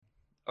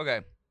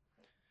Okay.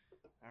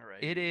 All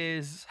right. It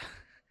is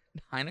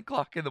 9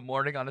 o'clock in the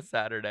morning on a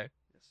Saturday.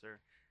 Yes, sir.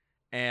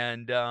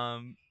 And,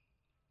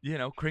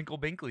 Crinkle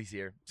Binkley's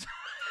here.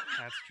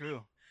 That's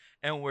true.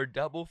 And we're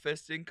double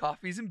fisting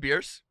coffees and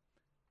beers.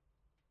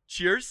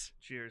 Cheers.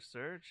 Cheers,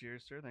 sir.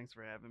 Cheers, sir. Thanks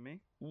for having me.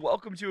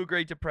 Welcome to A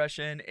Great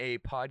Depression, a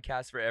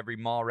podcast for every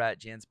mall rat,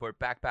 Jansport,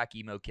 backpack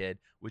emo kid,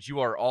 which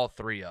you are all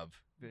three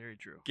of. Very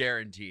true.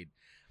 Guaranteed.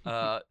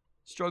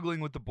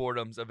 Struggling with the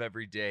boredoms of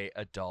everyday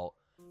adult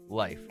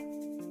life.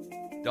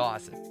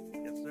 Dawson,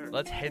 Yes, sir.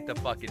 let's hit the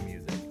fucking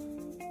music.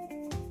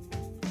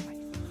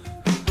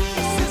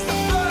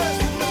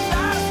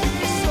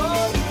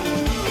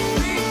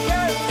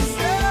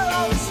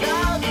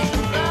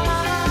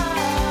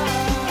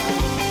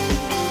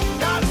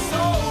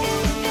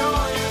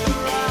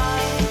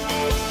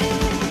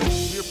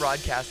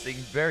 Broadcasting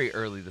very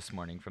early this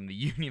morning from the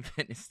Union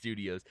Fitness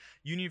Studios.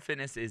 Union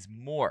Fitness is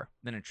more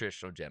than a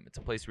traditional gym. It's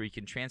a place where you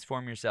can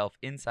transform yourself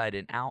inside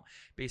and out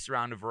based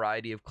around a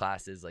variety of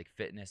classes like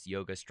fitness,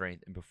 yoga,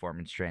 strength, and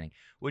performance training.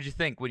 What'd you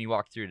think when you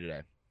walked through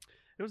today?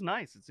 It was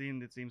nice. It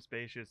seemed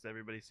spacious.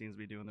 Everybody seems to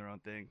be doing their own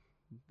thing.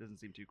 It doesn't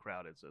seem too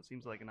crowded, so it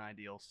seems like an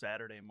ideal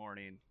Saturday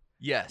morning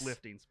Yes.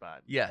 lifting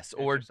spot. Yes,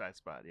 Exercise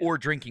spot. Yeah. or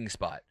drinking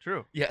spot.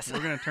 True. Yes.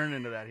 We're going to turn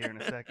into that here in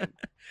a second.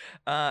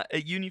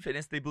 At Union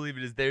Fitness, they believe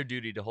it is their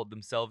duty to hold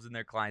themselves and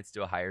their clients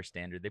to a higher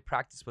standard. They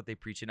practice what they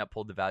preach and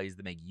uphold the values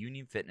that make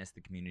Union Fitness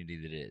the community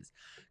that it is.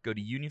 Go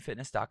to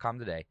unionfitness.com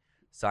today.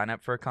 Sign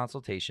up for a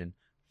consultation.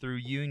 Through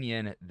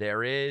Union,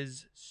 there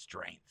is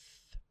strength.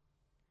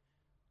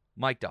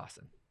 Mike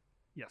Dawson.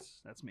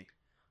 Yes, that's me.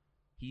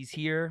 He's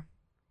here.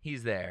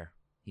 He's there.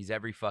 He's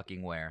every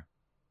fucking where.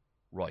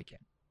 Roy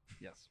Kent.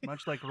 Yes,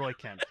 much like Roy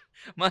Kent.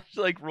 Much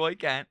like Roy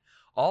Kent,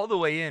 all the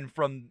way in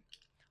from,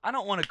 I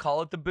don't want to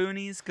call it the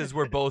boonies because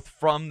we're both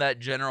from that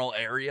general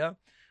area,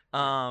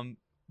 but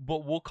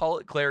we'll call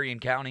it Clarion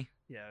County.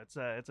 Yeah, it's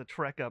a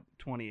trek up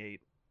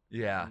 28.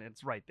 Yeah. And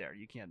it's right there.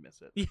 You can't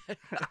miss it.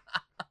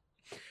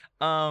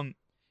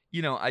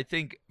 I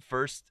think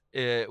first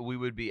we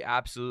would be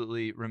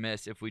absolutely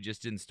remiss if we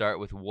just didn't start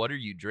with what are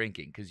you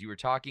drinking? Because you were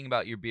talking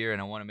about your beer,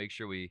 and I want to make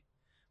sure we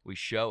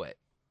show it.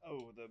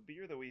 Oh, the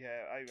beer that we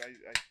have.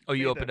 Oh,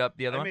 you opened up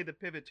the other I one? made the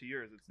pivot to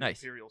yours. It's Nice.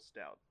 the Imperial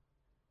Stout.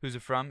 Who's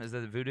it from? Is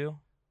that the Voodoo?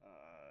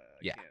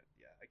 Yeah.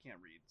 I can't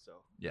read,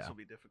 so Yeah. this will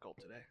be difficult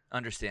today.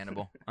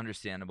 Understandable.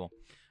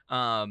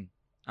 I'm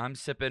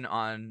sipping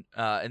on,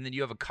 and then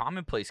you have a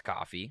Commonplace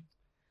coffee.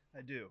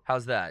 I do.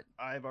 How's that?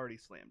 I've already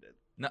slammed it.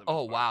 No, for the most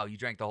oh, part. wow. You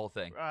drank the whole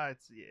thing.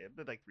 It's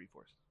but like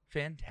 3/4.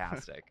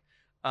 Fantastic.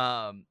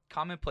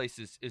 Commonplace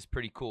is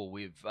pretty cool.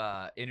 We've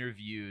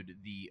interviewed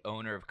the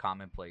owner of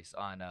Commonplace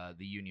on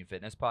the Union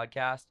Fitness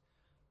podcast.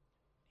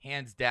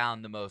 Hands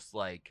down the most,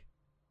 like,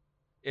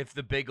 if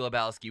the Big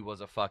Lebowski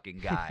was a fucking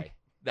guy,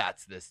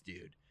 that's this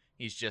dude.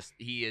 He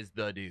is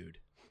the dude.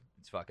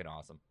 It's fucking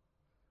awesome.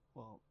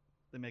 Well,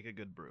 they make a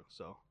good brew,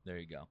 so There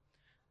you go.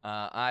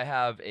 I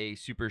have a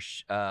super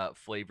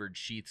flavored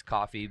Sheets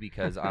coffee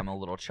because I'm a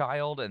little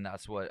child and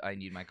that's what I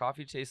need my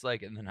coffee to taste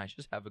like. And then I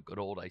just have a good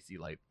old icy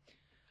light.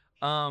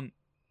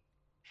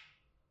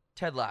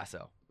 Ted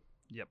Lasso.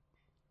 Yep.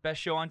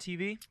 Best show on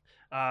TV?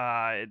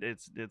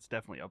 It's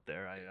definitely up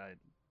there.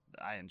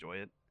 I enjoy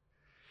it.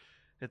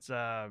 It's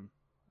the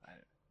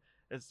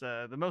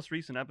most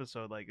recent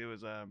episode. Like it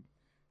was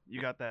you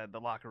got the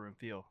locker room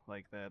feel,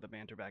 like the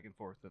banter back and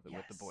forth with the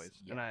boys,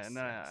 and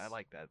I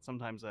like that.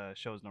 Sometimes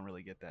shows don't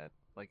really get that,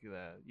 like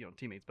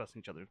teammates busting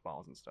each other's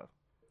balls and stuff.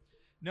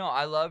 No,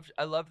 I loved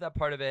that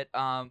part of it.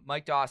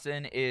 Mike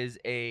Dawson is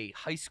a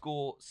high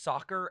school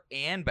soccer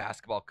and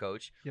basketball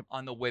coach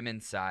on the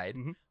women's side,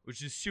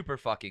 which is super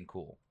fucking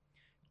cool.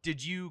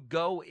 Did you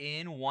go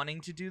in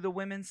wanting to do the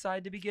women's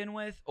side to begin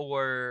with,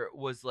 or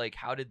was like,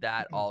 how did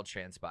that all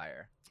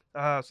transpire?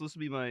 So this will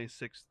be my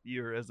 6th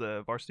year as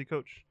a varsity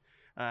coach,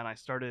 and I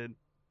started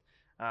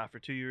for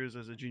 2 years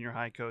as a junior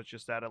high coach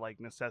just out of like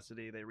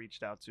necessity. They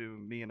reached out to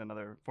me and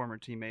another former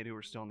teammate who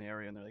were still in the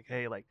area, and they're like,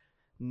 hey, like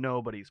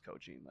nobody's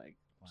coaching, like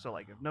so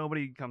like if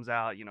nobody comes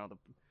out,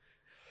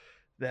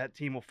 that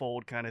team will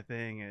fold kind of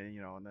thing, and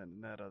and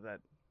then that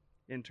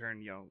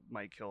intern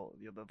might kill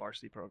the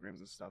varsity programs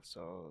and stuff.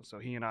 So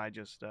he and I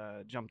just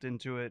jumped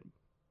into it.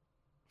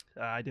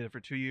 I did it for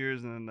 2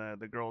 years, and then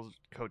the girls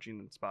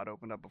coaching spot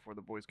opened up before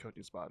the boys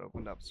coaching spot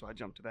opened up, so I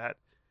jumped to that,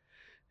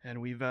 and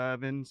we've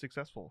been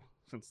successful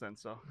since then.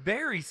 So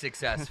very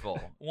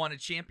successful. Won a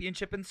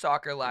championship in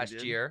soccer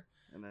last year,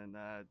 and then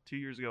 2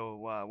 years ago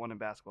won in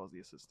basketball as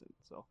the assistant.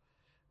 So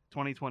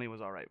 2020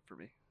 was all right for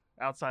me,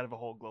 outside of a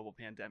whole global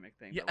pandemic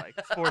thing. But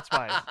like sports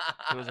wise,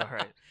 it was all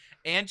right.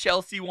 And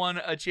Chelsea won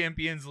a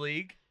Champions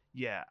League.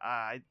 Yeah,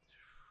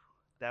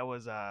 that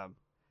was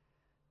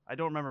I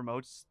don't remember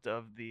most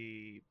of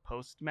the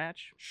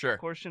post-match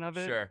portion of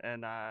it. Sure.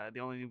 And the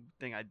only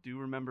thing I do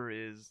remember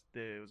is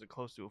that it was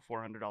close to a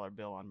 $400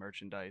 bill on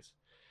merchandise.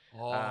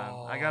 Oh.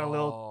 I got a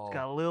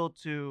little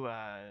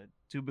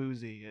too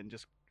boozy and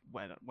just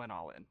went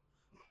all in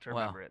to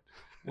remember it.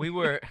 We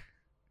were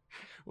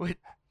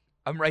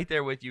I'm right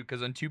there with you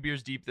because on 2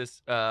 beers deep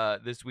this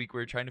week we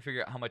were trying to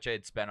figure out how much I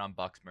had spent on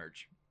Bucks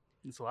merch.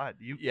 It's a lot.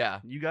 Yeah.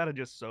 You gotta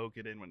just soak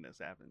it in when this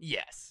happens.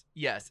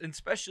 Yes, and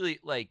especially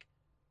like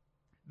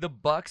the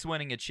Bucks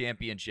winning a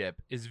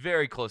championship is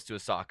very close to a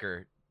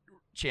soccer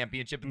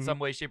championship in some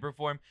way, shape, or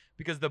form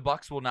because the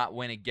Bucks will not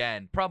win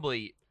again,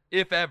 probably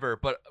if ever,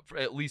 but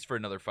at least for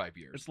another 5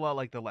 years. It's a lot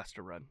like the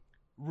Leicester run.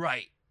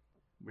 Right.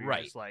 Where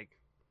you're just like,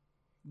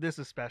 this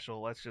is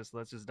special. Let's just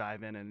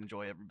dive in and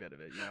enjoy every bit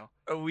of it. You know.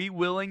 Are we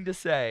willing to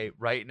say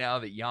right now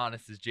that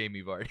Giannis is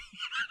Jamie Vardy?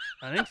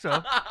 I think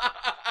so.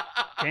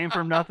 Came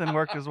from nothing,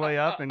 worked his way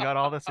up, and got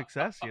all the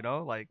success. You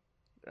know, like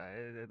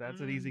that's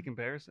an easy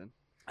comparison.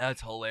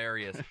 That's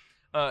hilarious.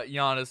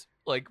 Giannis,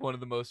 like one of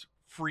the most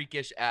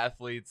freakish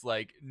athletes,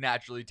 like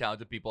naturally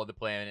talented people on the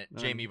planet.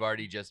 Jamie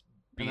Vardy just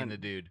being the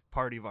dude.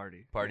 Party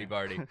Vardy.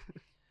 Vardy.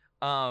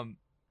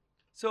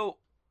 So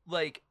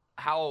like,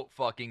 how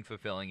fucking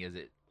fulfilling is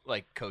it,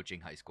 like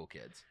coaching high school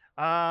kids?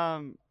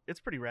 It's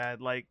pretty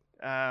rad. Like,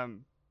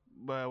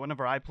 but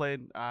whenever I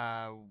played,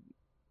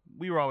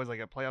 we were always like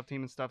a playoff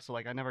team and stuff. So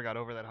like, I never got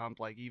over that hump.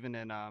 Like even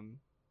in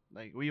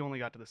like we only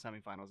got to the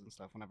semifinals and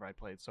stuff whenever I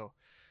played. So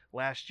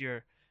last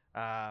year,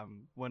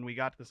 when we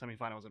got to the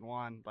semifinals and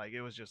won, like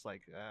it was just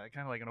like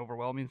kind of like an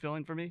overwhelming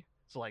feeling for me.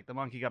 So like the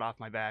monkey got off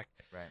my back,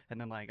 right? And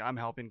then like I'm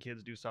helping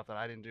kids do stuff that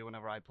I didn't do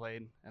whenever I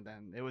played, and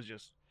then it was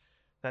just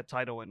that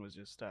title win was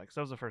just because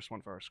that was the first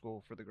one for our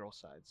school for the girls'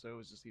 side, so it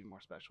was just even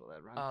more special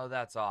that run. Oh,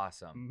 that's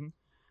awesome.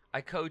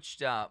 I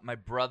coached my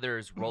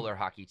brother's roller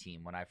hockey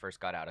team when I first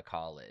got out of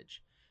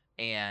college,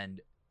 and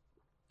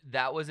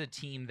that was a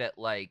team that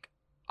like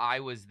I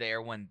was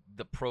there when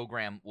the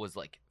program was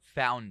like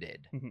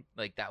founded.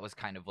 Like that was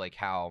kind of like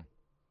how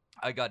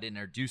I got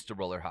introduced to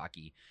roller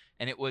hockey,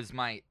 and it was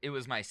my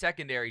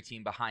secondary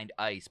team behind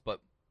ice, but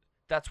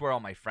that's where all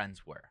my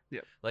friends were.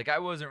 Yeah. Like I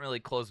wasn't really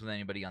close with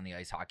anybody on the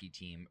ice hockey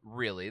team,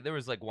 really. There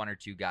was like one or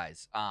two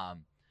guys.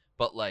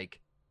 But like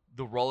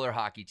the roller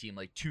hockey team,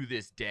 like to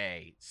this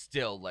day,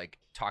 still like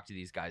talk to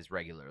these guys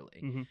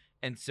regularly.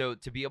 And so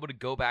to be able to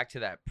go back to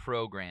that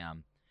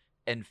program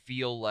and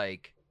feel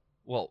like,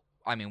 well,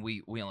 I mean,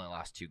 we only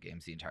lost 2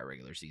 games the entire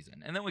regular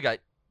season, and then we got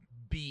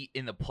beat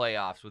in the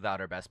playoffs without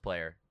our best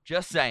player.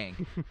 Just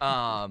saying.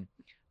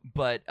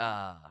 But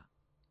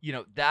you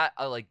know, that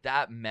like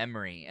that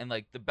memory, and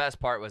like the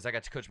best part was I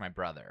got to coach my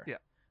brother. Yeah.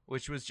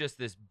 Which was just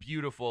this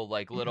beautiful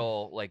like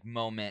little like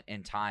moment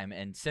in time,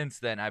 and since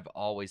then I've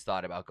always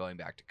thought about going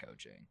back to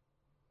coaching.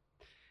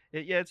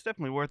 Yeah, it's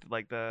definitely worth it.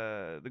 Like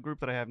the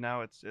group that I have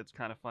now, it's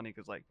kind of funny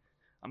because like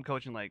I'm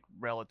coaching like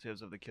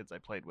relatives of the kids I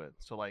played with.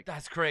 So like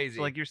that's crazy.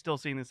 So like you're still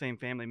seeing the same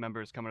family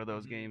members coming to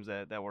those games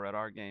that were at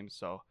our games.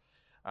 So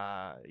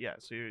yeah,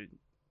 so you're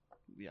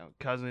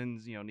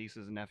cousins,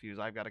 nieces and nephews.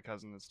 I've got a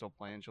cousin that's still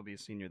playing. She'll be a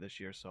senior this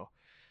year. So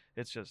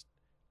it's just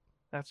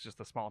that's just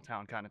a small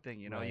town kind of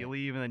thing. Right. You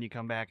leave and then you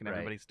come back and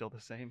everybody's still the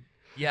same.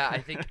 Yeah, I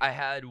think I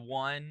had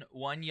one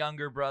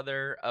younger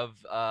brother of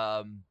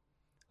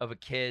a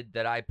kid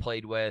that I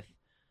played with,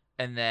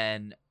 and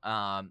then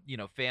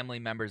family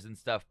members and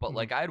stuff. But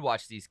like I'd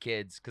watch these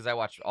kids because I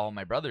watched all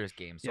my brother's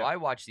games, so I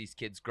watched these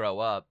kids grow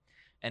up,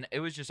 and it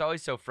was just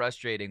always so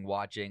frustrating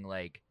watching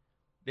like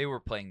they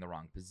were playing the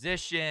wrong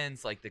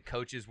positions. Like the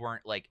coaches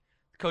weren't like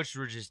the coaches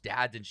were just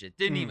dads and shit.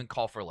 Didn't even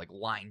call for like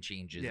line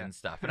changes and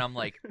stuff. And I'm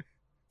like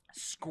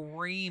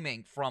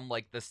screaming from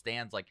like the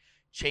stands, like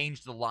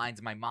change the lines.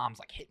 And my mom's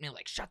like hit me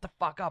like shut the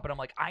fuck up. And I'm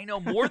like I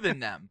know more than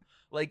them.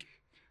 Like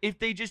if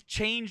they just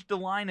changed the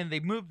line and they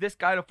moved this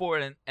guy to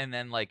forward, and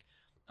then like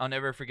I'll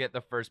never forget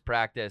the first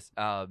practice.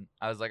 I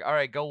was like, all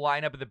right, go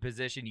line up at the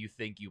position you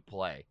think you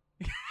play.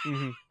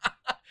 And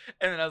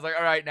then I was like,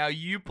 all right, now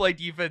you play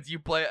defense, you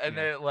play, and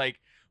then like,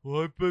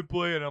 well, I've been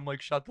playing. I'm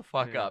like, shut the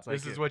fuck up.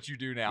 This is what you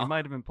do now. You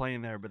might have been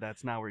playing there, but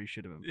that's not where you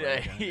should have been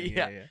playing.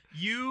 Yeah.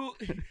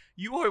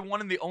 You are one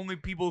of the only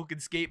people who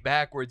can skate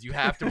backwards. You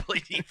have to play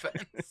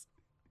defense.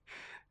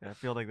 I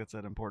feel like that's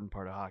an important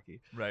part of hockey.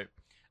 Right.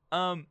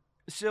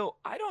 So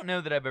I don't know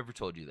that I've ever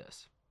told you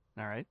this.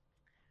 All right.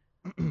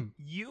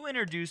 You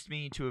introduced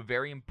me to a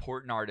very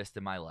important artist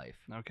in my life.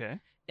 Okay.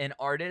 An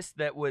artist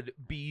that would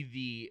be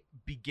the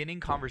beginning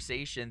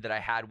conversation that I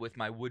had with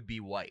my would-be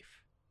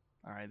wife.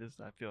 All right,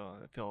 I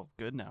feel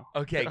good now.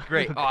 Okay,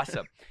 great,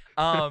 awesome.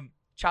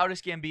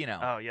 Childish Gambino.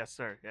 Oh yes,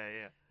 sir.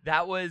 Yeah.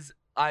 That was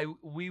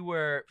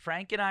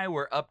Frank and I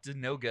were up to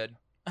no good,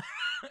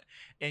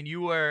 and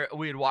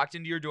we had walked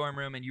into your dorm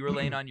room and you were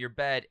laying on your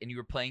bed and you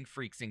were playing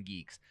Freaks and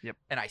Geeks. Yep.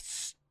 And I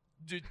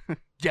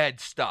dead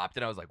stopped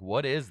and I was like,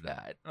 "What is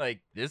that?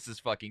 Like, this is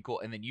fucking cool."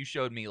 And then you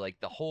showed me like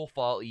the whole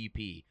fall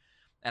EP.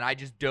 And I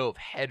just dove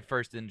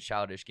headfirst into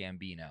Childish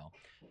Gambino,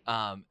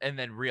 and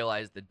then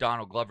realized that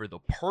Donald Glover, the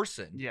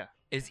person,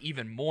 is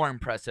even more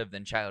impressive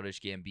than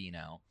Childish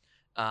Gambino.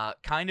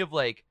 Kind of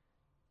like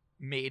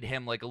made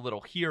him like a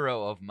little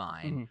hero of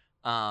mine,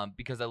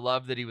 because I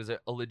love that he was a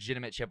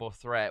legitimate triple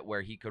threat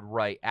where he could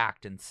write,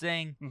 act, and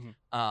sing,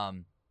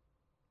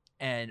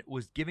 and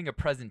was giving a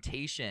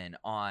presentation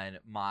on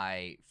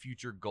my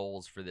future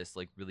goals for this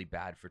like really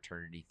bad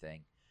fraternity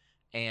thing,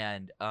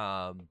 and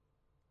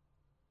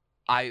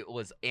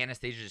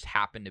Anastasia just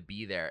happened to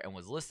be there and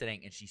was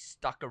listening, and she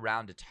stuck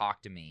around to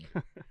talk to me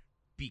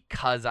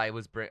because I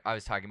was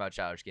talking about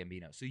Childish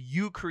Gambino. So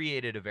you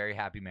created a very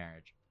happy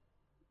marriage.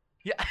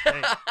 Yeah.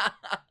 Hey.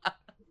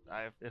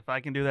 If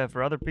I can do that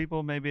for other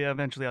people, maybe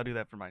eventually I'll do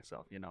that for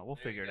myself. We'll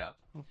figure it out.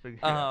 We'll figure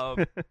it out.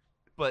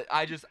 But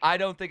I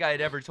don't think I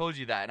had ever told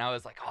you that, and I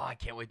was like, oh, I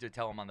can't wait to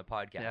tell him on the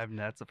podcast. Yeah,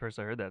 that's the first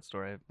I heard that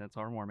story. That's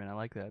heartwarming. I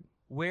like that.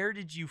 How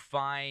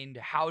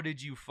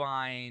did you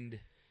find?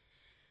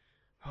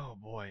 Oh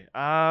boy.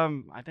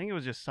 I think it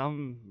was just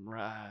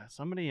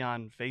somebody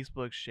on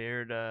Facebook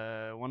shared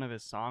one of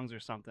his songs or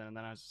something, and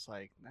then I was just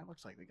like, that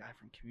looks like the guy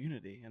from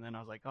Community, and then I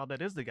was like, oh,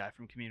 that is the guy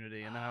from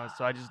Community, and then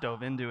I just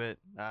dove into it.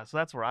 So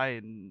that's where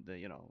I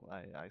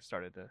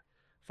started to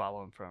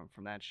follow him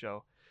from that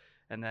show,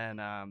 and then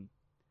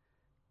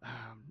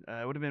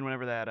it would have been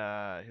whenever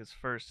that his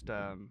first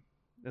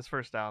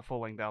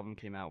full-length album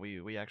came out.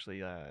 We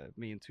actually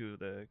me and two of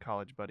the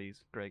college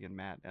buddies, Greg and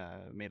Matt,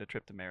 made a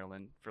trip to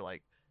Maryland for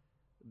like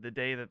the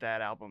day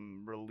that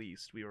album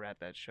released. We were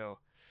at that show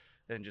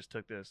and just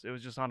took this. It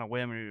was just on a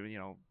whim.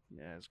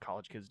 As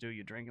college kids do,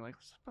 you drink, like,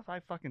 let's buy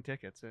 5 fucking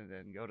tickets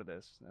and go to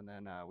this. And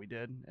then we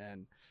did,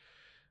 and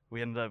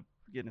we ended up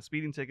getting a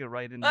speeding ticket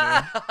right into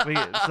it.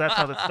 So that's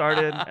how that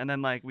started. And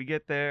then like we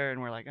get there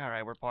and we're like, all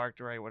right, we're parked,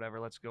 all right,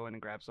 whatever. Let's go in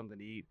and grab something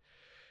to eat.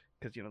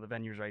 Because the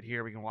venue's right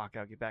here, we can walk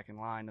out, get back in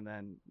line, and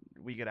then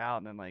we get out,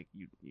 and then like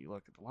you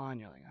look at the line,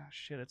 you're like, oh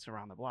shit, it's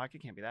around the block,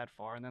 it can't be that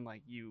far, and then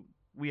like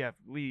we had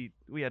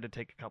to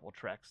take a couple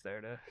treks there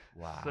to.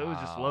 Wow. So it was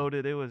just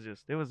loaded. It was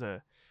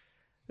a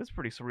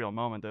pretty surreal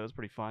moment though. It was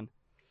pretty fun,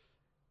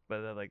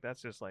 but like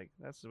that's what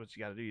you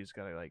got to do. You just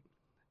gotta like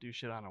do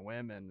shit on a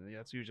whim, and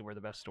that's usually where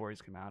the best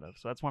stories come out of.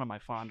 So that's one of my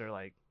fonder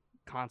like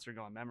concert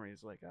going memories.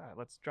 Like,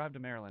 let's drive to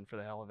Maryland for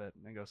the hell of it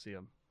and go see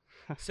him.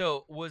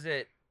 So was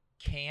it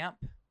camp?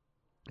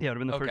 Yeah, it would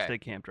have been the first day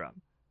camp drop.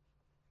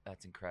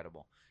 That's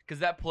incredible. Because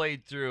that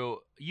played through.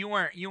 You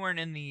weren't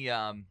in the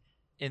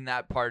in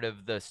that part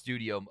of the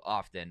studio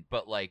often,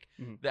 but like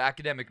the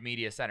Academic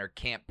Media Center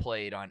camp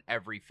played on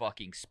every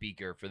fucking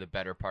speaker for the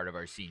better part of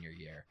our senior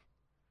year.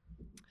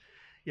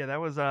 Yeah,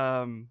 that was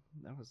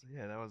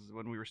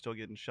when we were still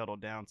getting shuttled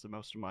down. So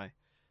most of my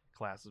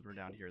classes were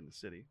down here in the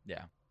city.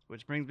 Yeah.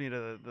 Which brings me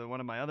to the one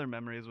of my other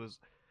memories was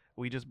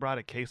we just brought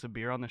a case of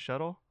beer on the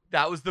shuttle.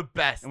 That was the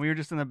best. And we were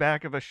just in the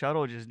back of a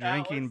shuttle just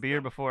drinking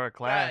beer before a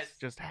class. Best.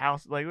 Just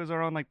it was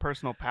our own like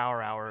personal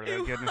power hour.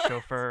 Like, getting a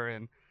chauffeur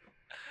and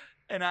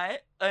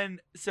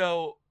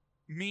so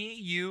me,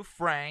 you,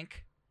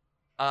 Frank,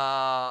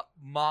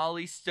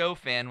 Molly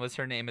Stofan was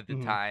her name at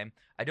the time.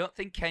 I don't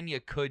think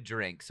Kenya could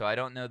drink, so I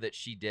don't know that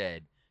she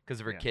did because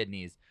of her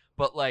kidneys.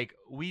 But like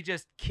we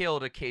just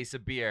killed a case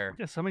of beer.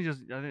 Yeah, somebody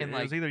just it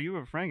was either you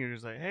or Frank. You're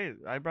just like, hey,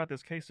 I brought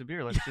this case of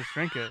beer. Let's just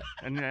drink it.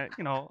 And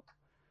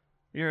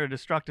you're a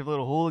destructive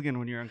little hooligan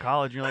when you're in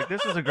college. You're like,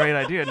 this is a great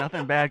idea.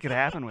 Nothing bad could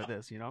happen with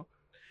this,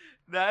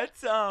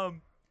 That's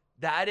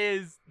that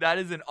is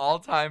an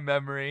all-time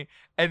memory.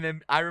 And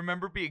then I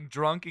remember being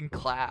drunk in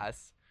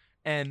class,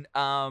 and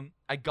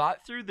I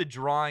got through the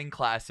drawing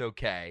class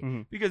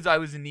okay because I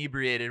was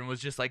inebriated and was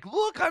just like,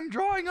 look, I'm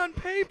drawing on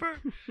paper.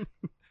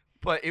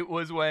 But it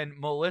was when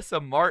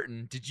Melissa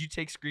Martin. Did you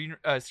take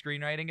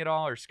screenwriting at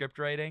all or script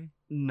writing?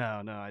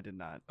 No, I did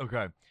not.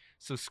 Okay,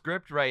 so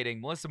script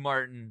writing. Melissa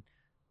Martin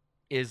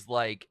is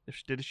like.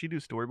 Did she do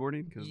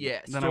storyboarding?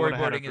 Yeah,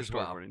 storyboarding as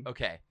well.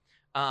 Okay,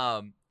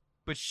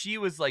 but she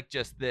was like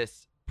just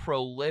this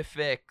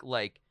prolific,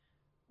 like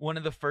one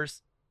of the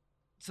first.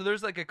 So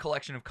there's like a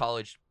collection of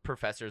college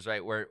professors,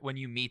 right? Where when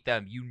you meet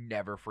them, you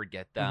never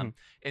forget them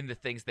and the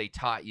things they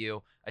taught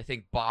you. I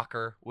think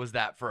Bacher was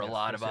that for a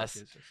lot of us.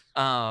 Yes.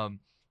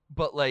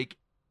 But like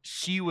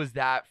she was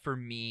that for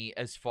me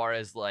as far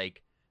as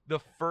like the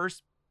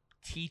first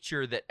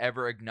teacher that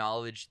ever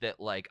acknowledged that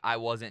like I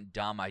wasn't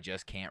dumb, I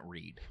just can't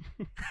read.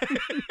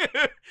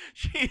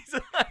 She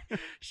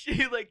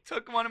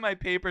took one of my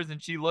papers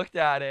and she looked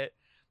at it,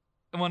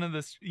 one of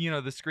the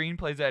the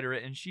screenplays I'd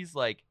written, and she's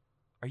like,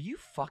 are you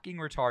fucking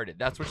retarded?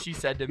 That's what she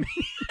said to me.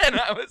 And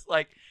I was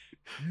like,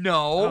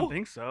 no. I don't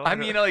think so. I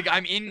mean, like,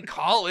 I'm in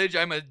college.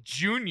 I'm a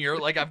junior.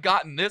 Like, I've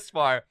gotten this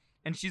far.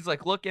 And she's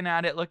like looking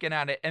at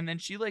it. And then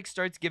she like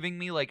starts giving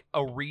me like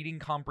a reading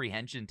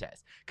comprehension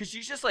test. Because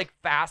she's just like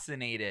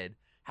fascinated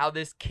how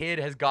this kid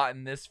has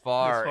gotten this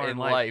far in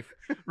life.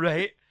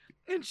 Right?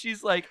 And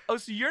she's like, oh,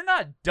 so you're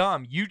not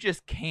dumb. You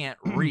just can't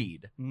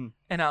read.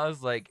 And I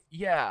was like,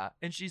 yeah.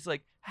 And she's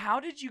like, how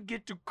did you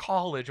get to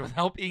college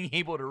without being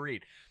able to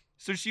read?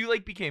 So she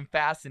like became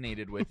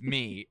fascinated with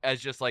me as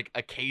just like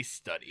a case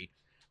study.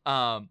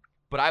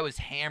 But I was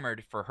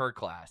hammered for her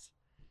class,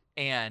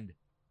 and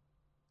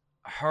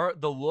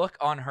the look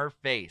on her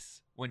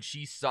face when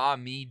she saw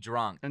me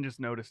drunk and just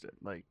noticed it,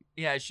 like,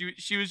 yeah,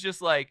 she was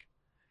just like,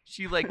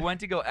 she like went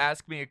to go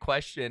ask me a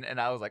question,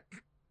 and I was like,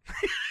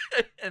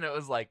 and it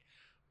was like,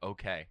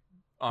 okay,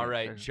 all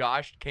right,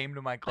 Josh came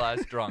to my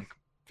class drunk,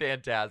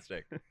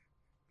 fantastic.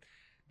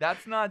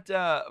 That's not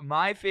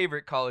my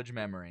favorite college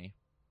memory.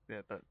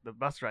 Yeah, the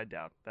bus ride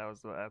down.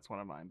 That's one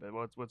of mine. But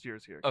what's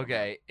yours here? Come on.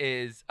 Okay,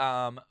 is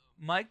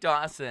Mike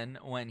Dawson,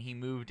 when he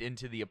moved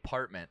into the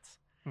apartments,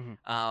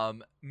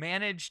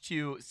 managed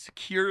to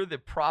secure the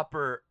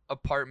proper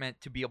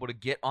apartment to be able to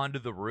get onto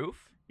the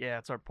roof. Yeah,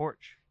 it's our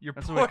porch. Your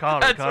That's porch. what we call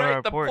it. That's We call it right,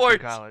 our the porch in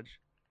college.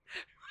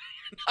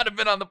 Not have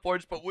been on the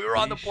porch, but we were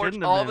on the porch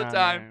shouldn't have all been the on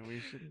time. there. We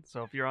should.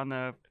 So if you're on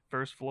the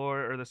first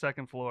floor or the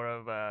second floor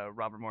of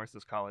Robert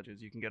Morris's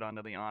colleges, you can get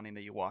onto the awning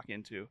that you walk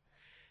into,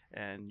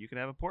 and you can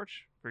have a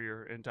porch for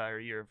your entire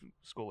year of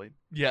schooling.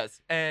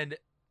 Yes, and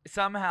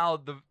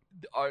somehow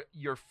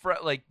your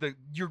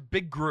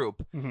big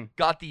group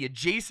got the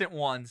adjacent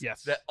ones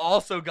Yes. that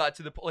also got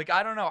to the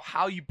I don't know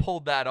how you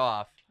pulled that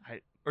off,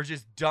 or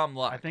just dumb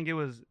luck. I think it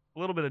was a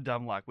little bit of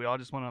dumb luck. We all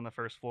just went on the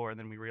first floor, and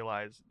then we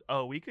realized,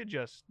 oh, we could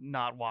just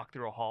not walk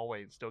through a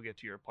hallway and still get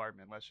to your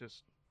apartment. Let's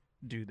just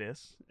do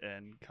this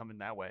and come in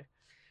that way.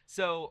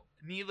 So,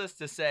 needless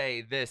to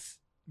say, this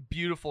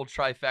beautiful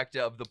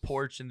trifecta of the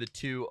porch and the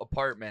 2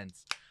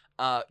 apartments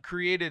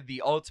created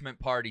the ultimate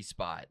party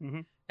spot.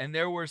 And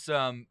there were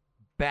some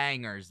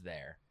bangers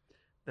there.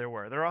 There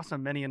were also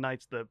many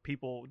nights the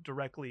people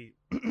directly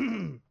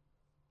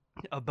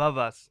above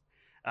us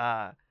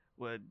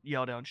would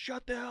yell down,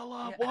 "Shut the hell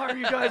up! Why are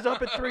you guys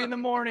up at 3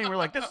 a.m? We're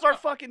like, "This is our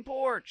fucking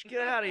porch.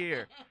 Get out of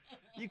here.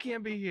 You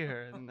can't be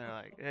here." And they're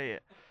like, "Hey,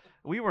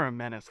 we were a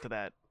menace to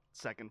that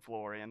second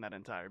floor and that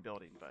entire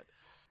building." But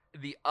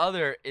the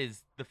other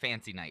is the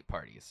fancy night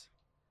parties.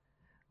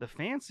 The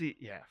fancy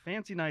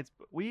nights.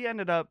 We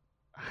ended up.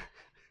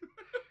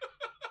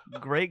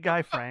 Great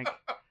guy, Frank.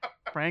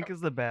 Frank is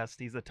the best.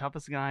 He's the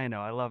toughest guy I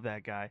know. I love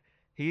that guy.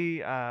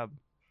 We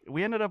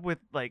ended up with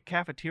like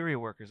cafeteria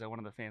workers at one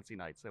of the fancy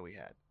nights that we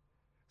had.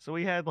 So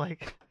we had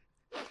like,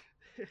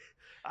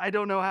 I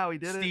don't know how he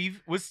did it.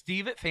 Was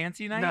Steve at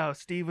fancy night? No,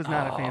 Steve was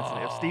not at fancy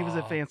night. If Steve was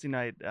at fancy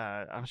night,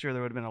 I'm sure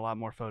there would have been a lot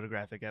more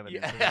photographic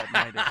evidence of that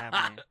night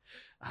happening.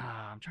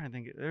 I'm trying to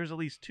think. There's at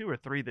least 2 or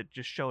 3 that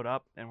just showed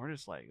up, and we're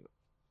just like,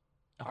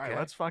 all right,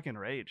 let's fucking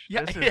rage.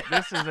 Yeah,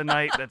 this is a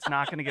night that's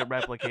not going to get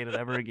replicated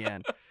ever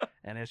again,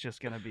 and it's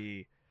just going to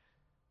be.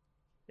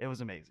 It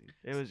was amazing.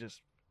 It was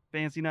just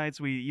fancy nights.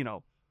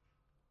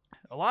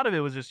 A lot of it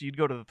was just you'd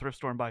go to the thrift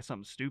store and buy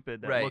something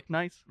stupid that looked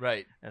nice.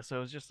 Right. And so it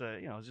was just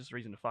it was just a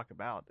reason to fuck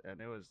about, and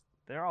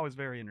they're always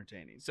very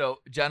entertaining. So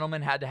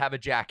gentlemen had to have a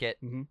jacket,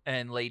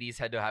 and ladies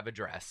had to have a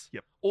dress.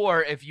 Yep.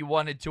 Or if you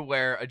wanted to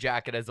wear a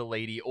jacket as a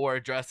lady or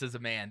a dress as a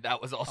man,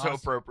 that was also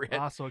appropriate.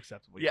 Also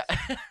acceptable. Yeah.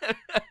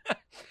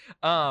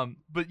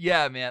 But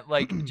yeah, man,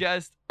 like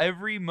just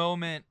every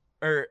moment.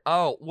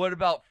 What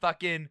about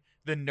fucking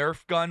the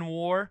Nerf gun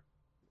war?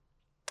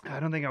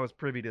 I don't think I was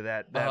privy to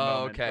that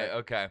moment.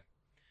 Okay.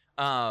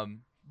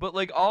 But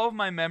like all of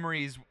my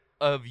memories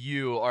of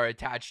you are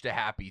attached to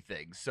happy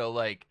things. So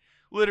like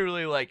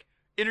literally like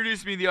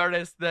introduced me to the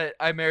artist that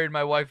I married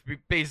my wife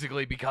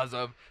basically because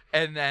of,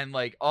 and then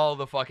like all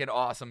the fucking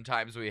awesome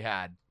times we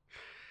had.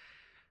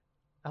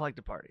 I like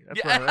to party.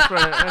 That's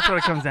what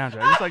it comes down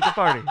to. I just like to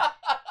party.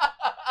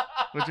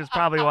 Which is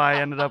probably why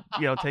I ended up,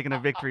 taking a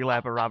victory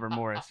lap at Robert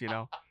Morris,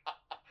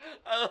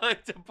 I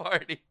like to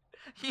party.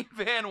 He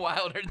Van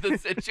Wildered the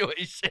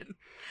situation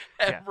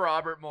at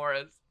Robert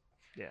Morris.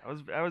 Yeah,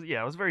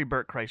 I was very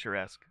Burt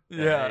Kreischer-esque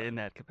in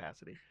that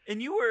capacity.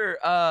 And you were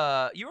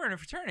in a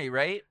fraternity,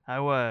 right? I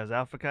was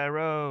Alpha Chi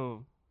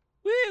Rho.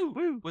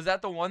 Woo! Was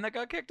that the one that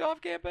got kicked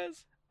off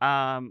campus?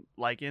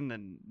 Like in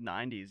the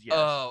 90s, yes.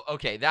 Oh,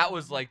 okay. That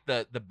was like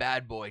the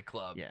bad boy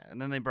club. Yeah,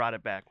 and then they brought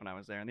it back when I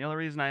was there. And the only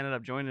reason I ended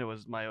up joining it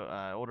was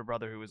my older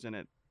brother who was in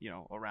it,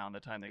 around the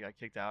time they got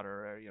kicked out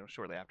or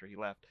shortly after he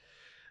left.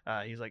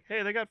 He's like,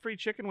 "Hey, they got free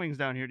chicken wings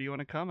down here. Do you want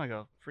to come?" I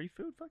go, "Free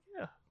food? Fuck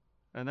yeah."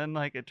 And then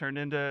like it turned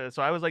into,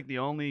 so I was like the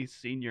only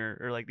senior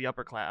or like the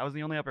upper class. I was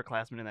the only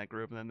upperclassman in that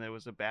group, and then there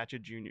was a batch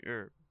of junior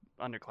or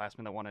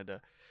underclassmen that wanted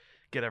to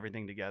get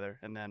everything together,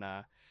 and then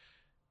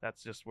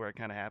that's just where it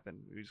kind of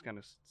happened. We just kind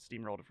of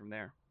steamrolled it from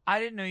there. I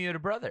didn't know you had a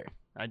brother.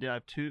 I did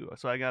have 2.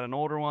 So I got an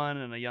older one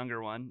and a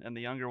younger one, and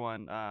the younger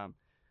one,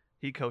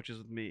 he coaches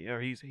with me,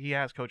 or he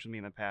has coached with me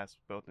in the past,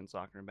 both in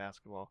soccer and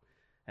basketball,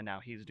 and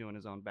now he's doing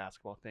his own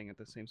basketball thing at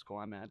the same school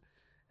I'm at.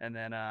 And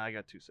then I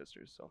got 2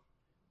 sisters, so.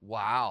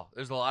 Wow,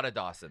 there's a lot of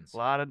Dawsons. A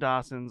lot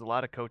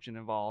of coaching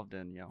involved,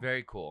 and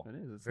very cool. It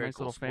is. It's very a nice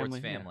cool little sports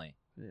family.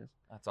 Yeah, it is.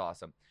 That's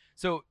awesome.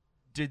 So,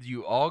 did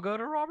you all go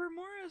to Robert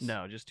Morris?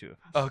 No, just 2 of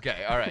us.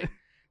 Okay, all right.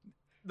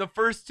 The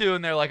first 2,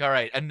 and they're like, "All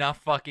right,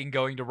 enough fucking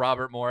going to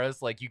Robert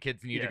Morris. Like, you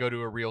kids need to go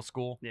to a real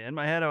school." Yeah, in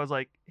my head, I was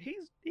like,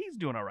 "He's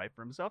doing all right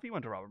for himself. He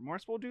went to Robert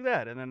Morris. We'll do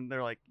that." And then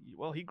they're like,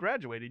 "Well, he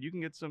graduated. You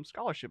can get some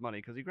scholarship money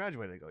because he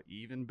graduated." I go,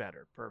 "Even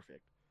better,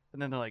 perfect."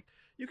 And then they're like,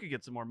 "You could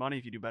get some more money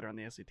if you do better on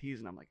the SATs."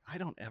 And I'm like, "I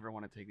don't ever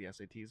want to take the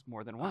SATs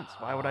more than once.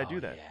 Why would I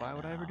do that? Why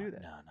would I ever do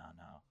that?"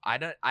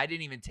 No. I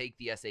didn't even take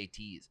the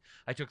SATs.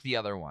 I took the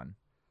other one.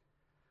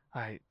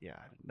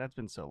 That's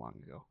been so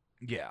long ago.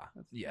 Yeah,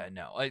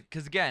 no.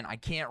 Because again, I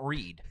can't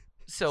read.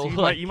 So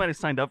you might have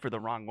signed up for the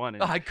wrong one.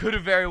 I could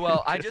have very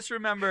well. I just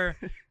remember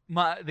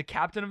the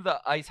captain of the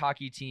ice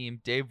hockey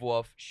team, Dave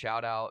Wolf,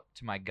 shout out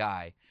to my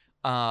guy,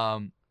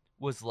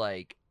 was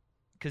like,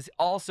 because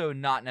also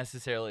not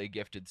necessarily a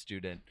gifted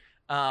student,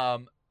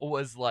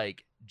 was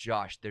like,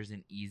 Josh, there's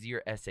an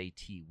easier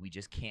SAT. We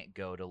just can't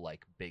go to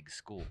like big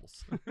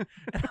schools.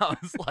 And I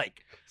was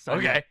like, Sign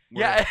me okay, up.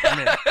 yeah, I'm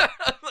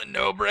in.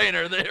 no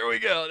brainer. There we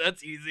go.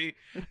 That's easy.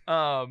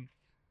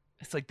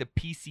 It's like the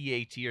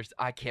PCAT or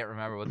I can't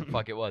remember what the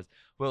fuck it was,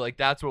 but like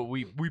that's what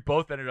we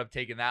both ended up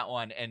taking that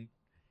one, and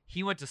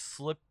he went to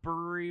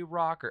Slippery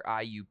Rock or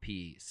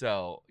IUP,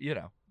 so you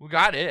know we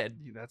got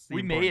in. That's the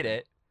We important made thing.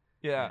 it.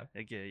 Yeah.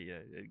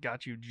 It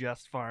got you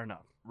just far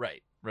enough.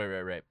 Right.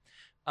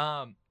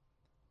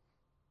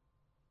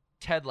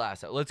 Ted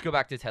Lasso. Let's go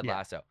back to Ted Yeah.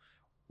 Lasso.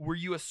 Were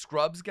you a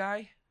Scrubs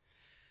guy?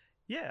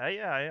 Yeah,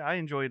 I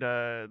enjoyed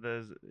I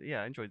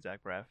enjoyed Zach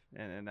Braff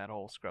and that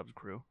whole Scrubs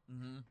crew.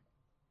 Mm-hmm.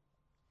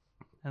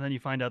 And then you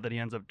find out that he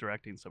ends up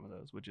directing some of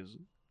those, which is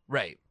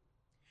Right.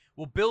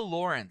 Well, Bill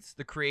Lawrence,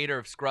 the creator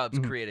of Scrubs,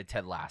 Mhm. created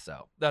Ted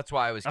Lasso. That's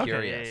why I was okay,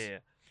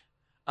 curious.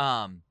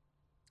 Yeah.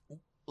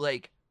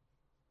 Like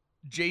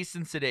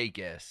Jason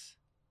Sudeikis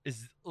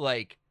is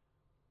like.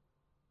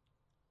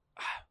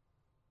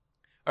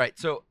 All right,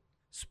 so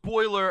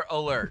spoiler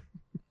alert.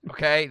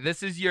 Okay,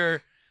 this is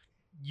your.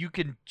 You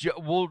can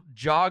we'll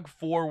jog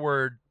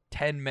forward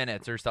 10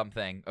 minutes or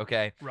something.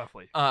 Okay,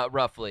 Roughly.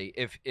 roughly.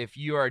 If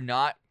you are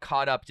not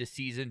caught up to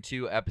season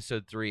 2,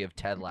 episode 3 of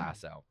Ted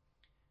Lasso,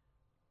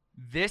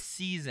 this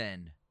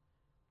season,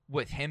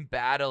 with him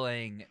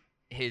battling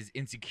his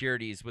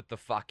insecurities with the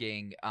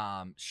fucking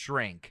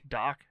shrink,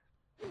 Doc.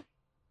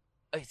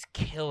 it's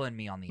killing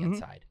me on the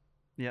inside.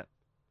 Yeah.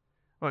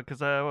 Well,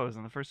 because what was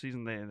in the first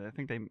season? I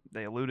think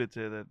they alluded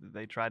to that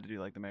they tried to do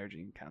like the marriage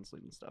and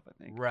counseling and stuff.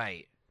 I think.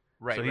 Right.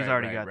 So he's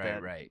already got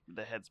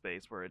the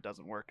headspace where it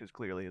doesn't work because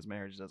clearly his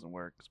marriage doesn't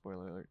work.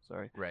 Spoiler alert.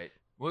 Sorry. Right.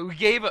 Well, we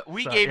gave it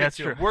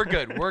to him. We're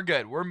good. We're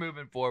good. We're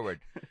moving forward.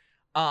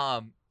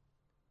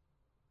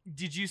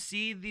 Did you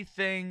see the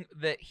thing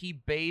that he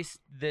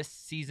based this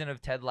season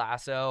of Ted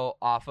Lasso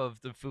off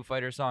of the Foo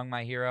Fighters song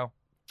 "My Hero"?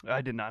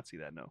 I did not see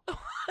that. No.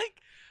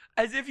 Like,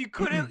 as if you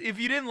couldn't, if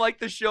you didn't like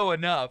the show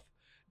enough,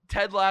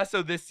 Ted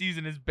Lasso this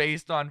season is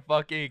based on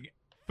fucking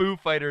Foo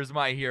Fighters'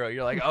 "My Hero."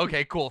 You're like,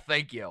 okay, cool,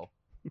 thank you.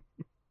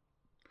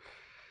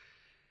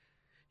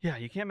 Yeah,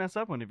 you can't mess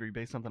up whenever you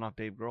base something off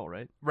Dave Grohl,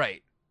 right?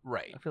 Right.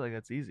 I feel like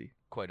that's easy.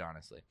 Quite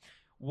honestly,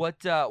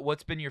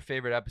 what's been your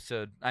favorite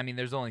episode? I mean,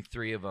 there's only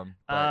 3 of them.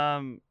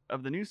 But...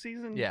 Of the new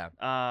season. Yeah.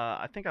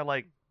 I think I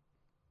like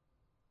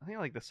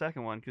the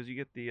second one because you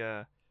get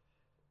the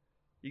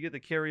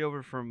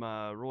carryover from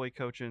Roy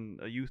coaching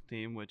a youth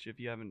team. Which, if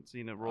you haven't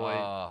seen it,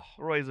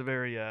 Roy is a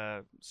very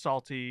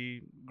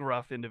salty,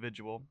 gruff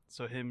individual.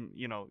 So him,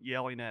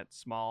 yelling at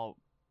small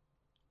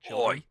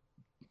children. Oi.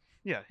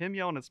 Yeah, him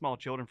yelling at small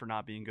children for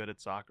not being good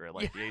at soccer at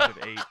like the age of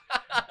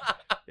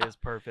 8 is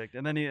perfect.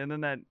 And then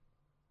that,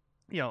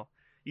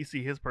 you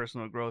see his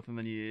personal growth, and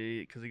then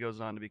because he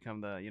goes on to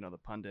become the the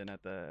pundit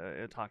at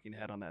the talking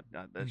head on that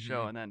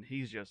show, and then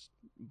he's just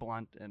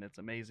blunt, and it's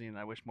amazing. And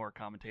I wish more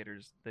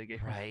commentators they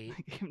gave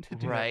him to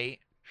do that.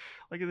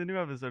 Like in the new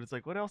episode, it's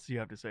like, what else do you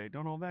have to say?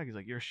 Don't hold back. He's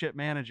like, you're a shit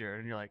manager,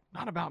 and you're like,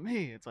 not about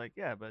me. It's like,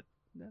 yeah, but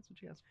that's what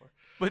you asked for.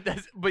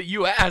 But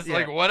you asked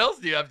like, what else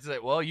do you have to say?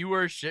 Well, you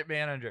were a shit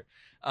manager.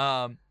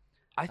 I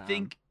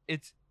think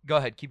it's. Go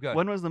ahead, keep going.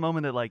 When was the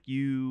moment that like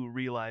you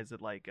realized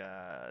that like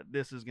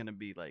this is gonna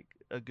be like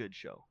a good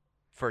show?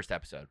 First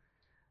episode.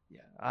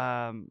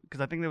 Yeah. Because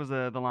I think there was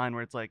the line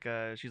where it's like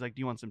she's like,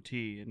 do you want some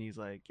tea? And he's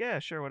like, yeah,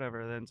 sure,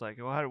 whatever. And then it's like,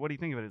 well, what do you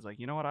think of it? It's like,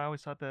 you know what? I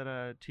always thought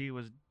that tea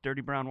was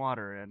dirty brown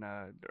water and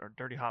or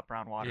dirty hot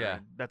brown water. Yeah.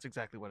 And that's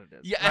exactly what it is.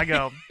 Yeah. And I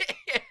go.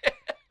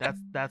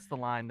 That's the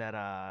line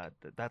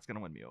that's gonna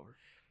win me over.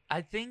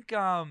 I think.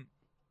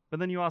 But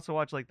then you also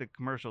watch like the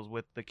commercials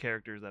with the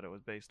characters that it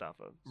was based off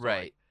of. So,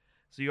 right.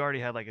 So you already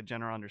had like a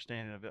general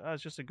understanding of it. Oh,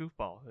 it's just a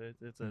goofball.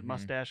 It's a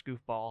mustache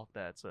goofball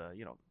that's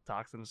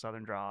talks in a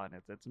southern draw, and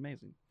it's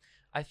amazing.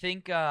 I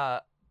think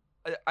I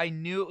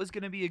knew it was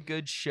gonna be a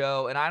good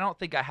show, and I don't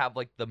think I have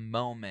like the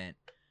moment,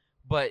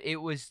 but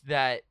it was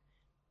that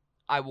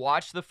I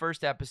watched the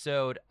first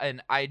episode,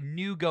 and I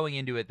knew going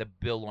into it that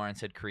Bill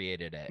Lawrence had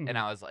created it, and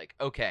I was like,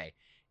 okay,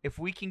 if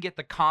we can get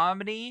the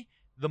comedy,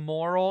 the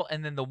moral,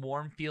 and then the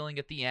warm feeling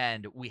at the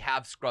end, we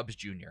have Scrubs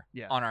Jr.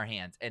 On our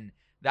hands, and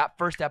that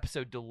first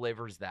episode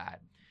delivers that.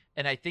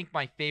 And I think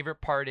my favorite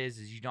part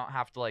is you don't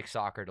have to like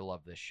soccer to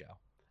love this show.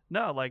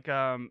 No, like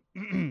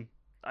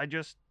I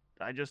just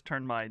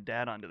turned my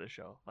dad onto the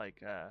show.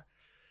 Like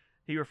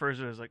he refers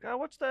to it as like, oh,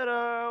 what's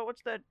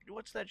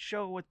that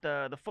show with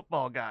the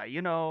football guy?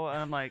 And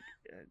I'm like,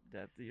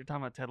 you're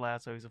talking about Ted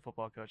Lasso. He's a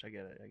football coach. I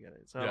get it.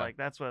 So like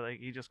that's what like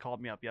he just called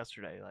me up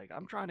yesterday. Like,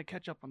 I'm trying to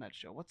catch up on that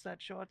show. What's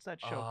that show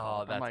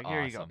called? That's I'm like, awesome.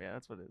 here you go. Yeah,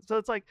 that's what it is. So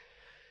it's like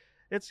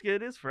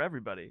it is for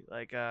everybody.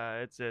 Like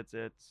it's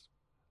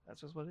that's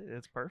just what it is.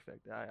 It's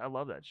perfect. I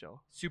love that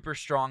show. Super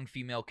strong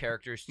female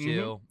characters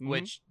too,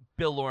 which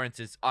Bill Lawrence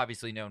is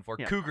obviously known for.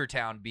 Yeah. Cougar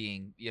Town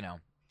being,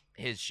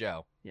 his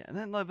show. Yeah, and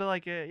then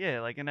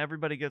and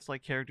everybody gets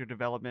like character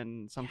development,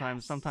 and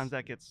sometimes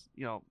that gets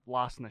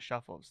lost in the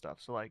shuffle of stuff.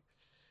 So like,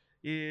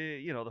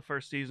 the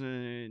first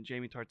season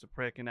Jamie Tart's a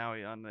prick, and now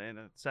in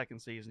the second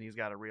season he's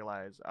got to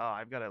realize, oh,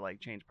 I've got to like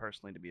change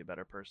personally to be a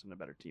better person, a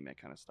better teammate,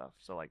 kind of stuff.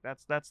 So like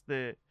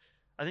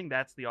I think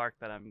that's the arc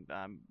that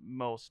I'm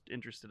most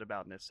interested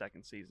about in this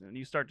second season, and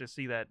you start to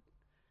see that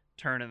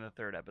turn in the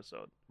third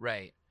episode.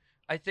 Right.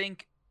 I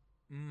think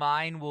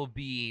mine will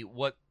be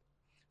what.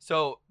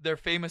 So they're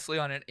famously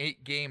on an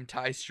 8-game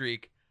tie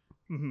streak.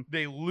 Mm-hmm.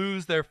 They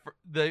lose the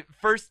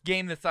first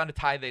game that's not a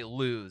tie. They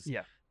lose.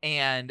 Yeah.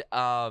 And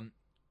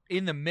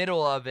in the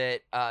middle of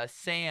it,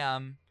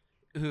 Sam,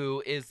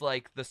 who is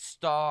like the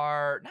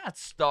not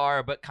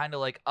star, but kind of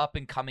like up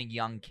and coming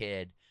young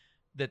kid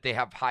that they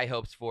have high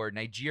hopes for,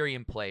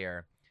 Nigerian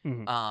player,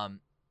 Mm-hmm.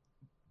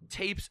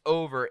 Tapes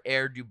over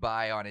Air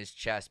Dubai on his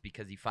chest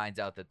because he finds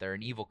out that they're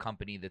an evil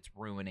company that's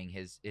ruining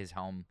his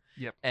home.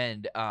 Yep.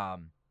 And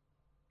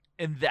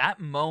in that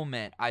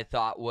moment, I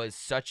thought was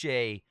such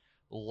a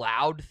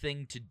loud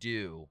thing to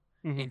do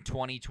in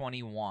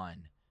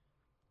 2021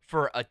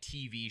 for a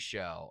TV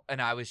show,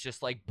 and I was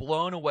just like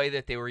blown away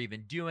that they were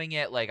even doing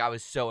it. Like I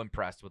was so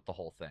impressed with the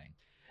whole thing.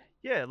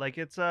 Yeah, like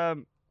it's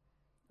yeah,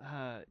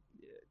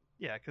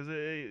 because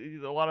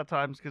a lot of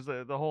times, because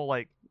the whole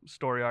like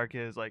story arc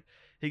is like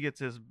he gets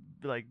his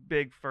like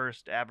big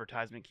first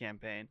advertisement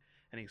campaign,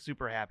 and he's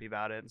super happy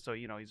about it, and so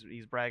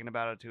he's bragging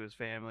about it to his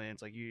family, and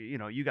it's like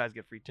you guys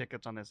get free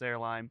tickets on this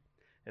airline,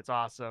 it's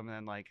awesome,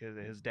 and like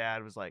his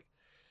dad was like,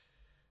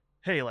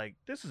 hey, like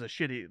this is a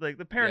shitty, like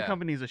the parent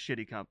company is a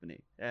shitty company,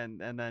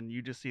 and then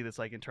you just see this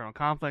like internal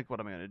conflict. What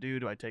am I gonna do?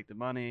 Do I take the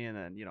money? And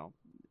then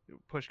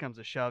push comes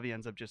to shove, he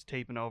ends up just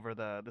taping over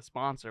the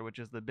sponsor, which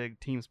is the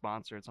big team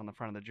sponsor. It's on the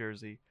front of the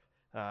jersey.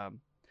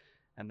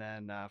 And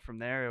then from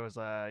there, it was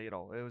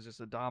it was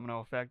just a domino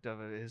effect of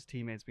his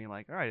teammates being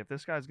like, all right, if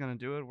this guy's gonna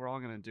do it, we're all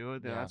gonna do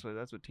it. Then that's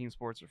what team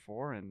sports are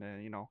for. And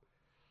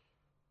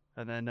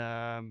and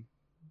then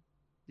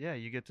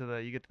you get to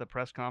the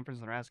press conference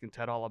and they're asking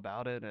Ted all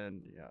about it,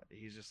 and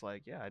he's just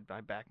like, yeah,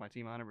 I back my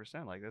team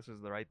 100%. Like this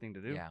is the right thing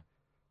to do. Yeah.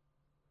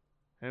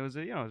 And it was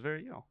it was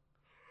very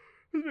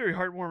it was a very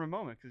heartwarming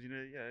moment because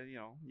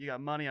you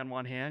got money on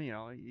one hand,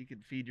 you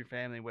could feed your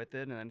family with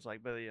it, and then it's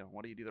like, but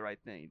what do you do the right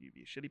thing? Do you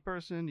be a shitty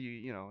person? Do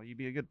you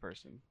be a good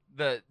person?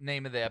 The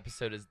name of the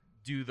episode is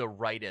 "Do the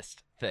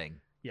Rightest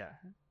Thing." Yeah,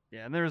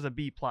 and there's a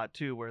B plot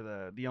too where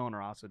the owner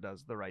also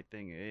does the right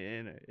thing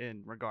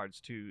in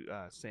regards to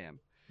Sam.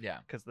 Yeah,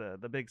 because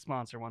the big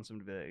sponsor wants him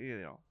to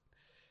be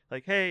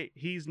like, hey,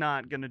 he's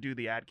not gonna do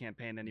the ad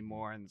campaign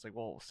anymore, and it's like,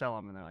 well, sell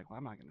him, and they're like, well,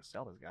 I'm not gonna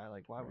sell this guy.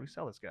 Like, why would we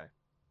sell this guy?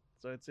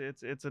 So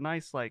it's a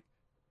nice, like,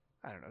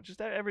 I don't know, just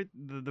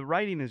the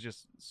writing is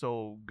just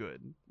so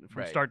good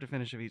from start to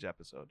finish of each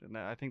episode, and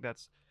I think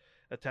that's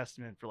a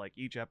testament for like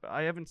each episode.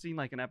 I haven't seen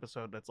like an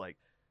episode that's like,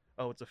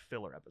 oh, it's a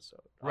filler episode.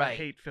 Right. I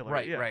hate filler.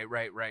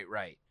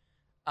 Right.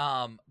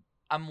 I'm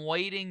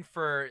waiting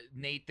for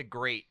Nate the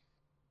Great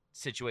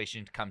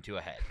situation to come to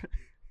a head.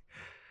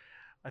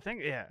 I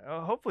think,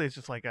 hopefully it's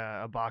just like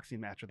a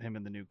boxing match with him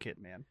and the new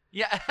Kit Man.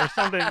 Yeah. Or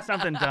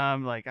something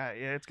dumb. Like,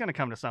 it's going to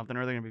come to something,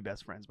 or they're going to be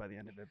best friends by the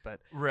end of it.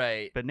 But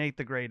right. But Nate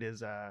the Great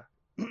is,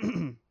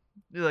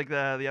 like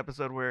the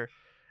episode where,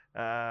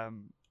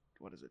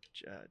 what is it?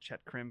 Chet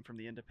Krim from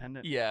The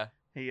Independent. Yeah.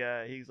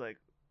 He's like,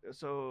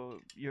 so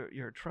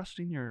you're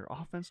trusting your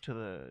offense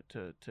to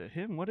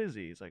him? What is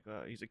he? He's like,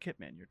 he's a Kit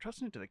Man. You're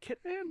trusting it to the Kit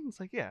Man? It's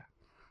like, yeah.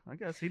 I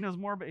guess he knows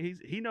more, but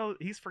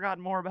he's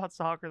forgotten more about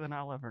soccer than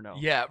I'll ever know.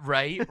 Yeah,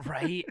 right.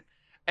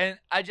 And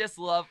I just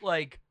love,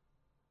 like,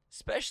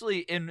 especially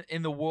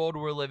in the world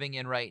we're living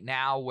in right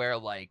now, where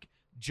like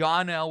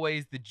John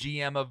Elway's the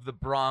GM of the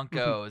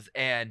Broncos,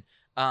 and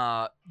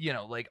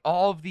like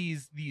all of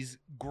these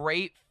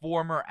great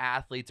former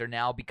athletes are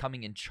now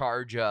becoming in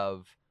charge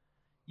of,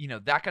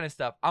 that kind of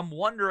stuff. I'm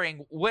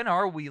wondering, when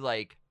are we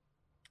like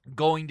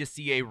going to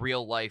see a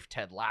real life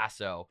Ted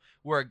Lasso,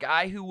 where a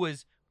guy who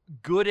was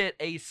good at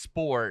a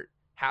sport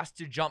has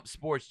to jump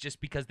sports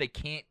just because they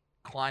can't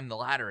climb the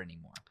ladder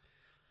anymore?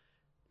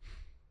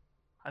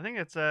 I think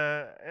it's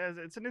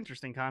an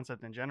interesting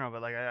concept in general,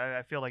 but like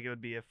I feel like it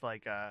would be if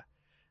like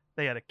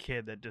they had a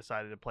kid that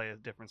decided to play a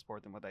different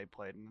sport than what they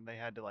played, and they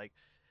had to like,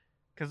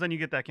 because then you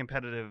get that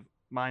competitive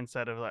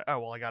mindset of like, oh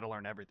well, I got to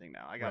learn everything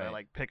now. I got to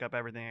like pick up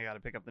everything. I got to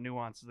pick up the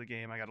nuances of the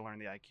game. I got to learn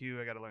the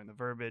IQ. I got to learn the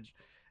verbiage,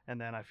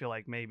 and then I feel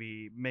like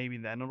maybe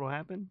then it'll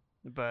happen.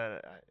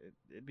 But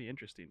it'd be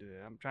interesting to.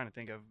 I'm trying to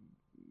think of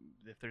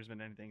if there's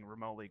been anything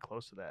remotely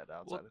close to that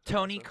outside of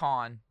Tony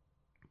Khan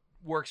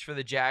works for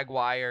the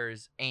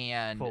Jaguars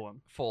and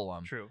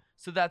Fulham. True.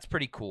 So that's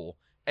pretty cool.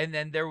 And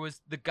then there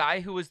was the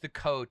guy who was the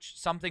coach,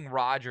 something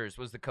Rogers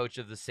was the coach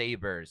of the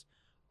Sabres,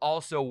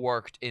 also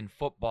worked in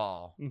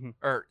football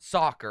or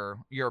soccer,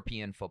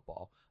 European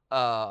football,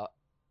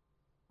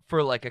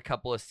 for like a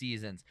couple of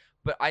seasons.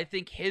 But I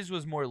think his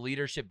was more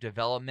leadership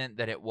development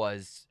than it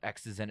was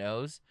X's and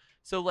O's.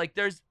 So like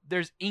there's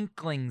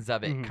inklings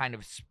of it kind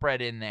of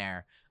spread in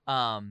there.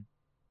 And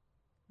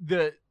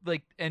the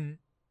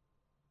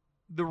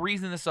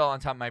reason this is all on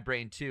top of my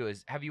brain too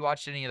is, have you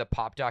watched any of the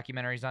pop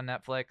documentaries on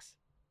Netflix?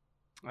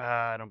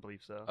 I don't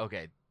believe so.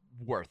 Okay.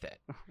 worth it.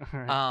 All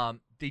right.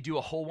 They do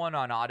a whole one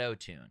on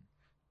auto-tune.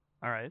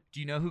 All right. Do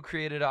you know who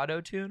created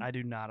auto-tune? I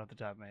do not off the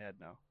top of my head,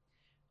 no.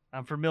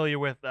 I'm familiar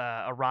with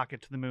A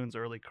Rocket to the Moon's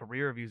early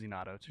career of using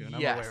auto-tune.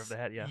 I'm aware of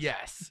that,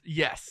 yes.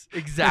 Yes,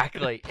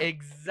 exactly.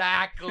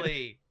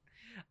 Exactly.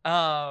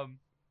 Oh,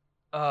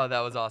 that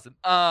was awesome.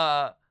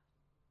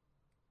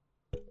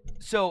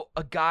 So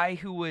a guy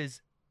who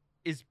was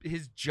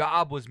his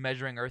job was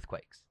measuring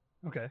earthquakes.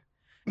 Okay.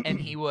 And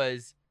he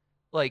was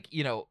like,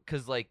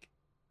 cuz like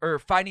or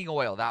finding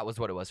oil, that was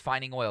what it was.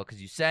 Finding oil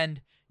cuz you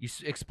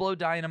explode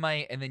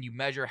dynamite and then you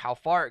measure how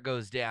far it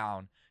goes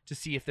down to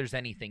see if there's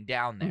anything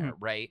down there,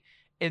 right?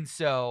 And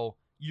so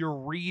you're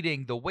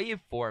reading the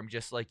waveform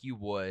just like you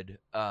would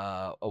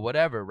or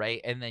whatever,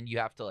 right? And then you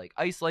have to like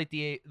isolate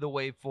the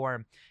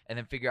waveform and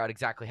then figure out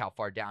exactly how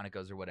far down it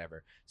goes or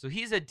whatever. So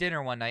he's at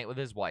dinner one night with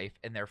his wife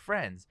and their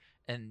friends,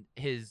 and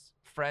his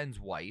friend's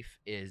wife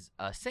is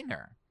a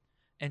singer.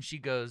 And she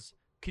goes,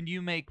 "Can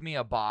you make me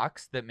a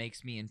box that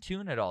makes me in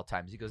tune at all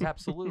times?" He goes,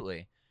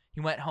 "Absolutely."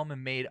 He went home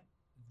and made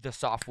the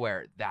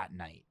software that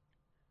night.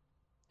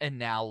 And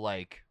now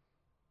like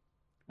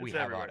we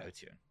have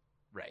auto-tune.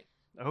 Right.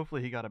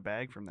 Hopefully he got a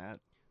bag from that.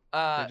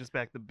 They just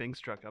back the Binks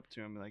truck up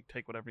to him and like,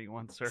 take whatever you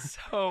want, sir.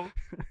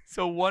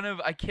 So one of,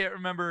 I can't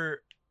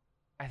remember,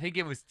 I think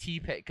it was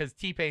T-Pain, because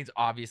T-Pain's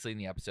obviously in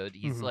the episode.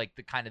 He's like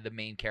the kind of the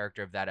main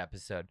character of that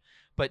episode.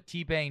 But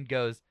T-Pain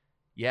goes,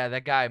 "Yeah,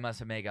 that guy must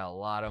have made a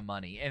lot of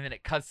money." And then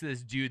it cuts to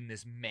this dude in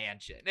this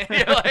mansion. And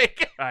you're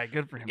like, all right,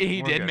 good for him.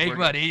 He did make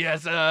money.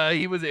 Yes,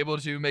 he was able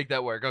to make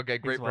that work. Okay,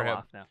 great for him.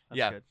 Off now. That's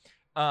yeah. Good.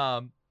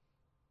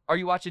 Are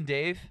you watching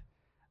Dave?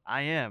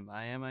 I am.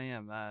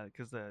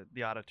 Because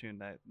the auto tune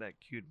that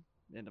cued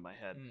into my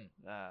head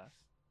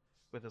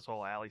with this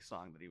whole Alley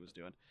song that he was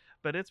doing.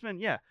 But it's been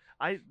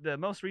the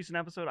most recent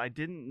episode. I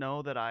didn't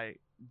know that I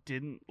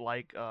didn't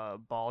like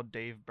bald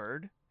Dave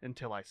Bird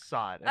until I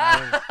saw it, and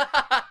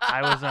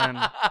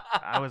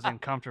I was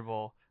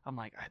uncomfortable. I'm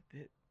like,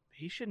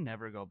 he should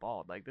never go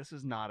bald. Like, this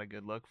is not a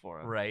good look for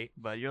him. Right.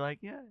 But you're like,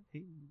 you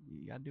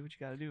gotta do what you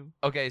gotta do.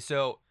 Okay,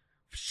 so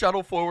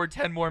shuttle forward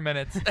 10 more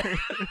minutes.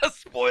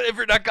 Spoil if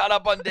you're not caught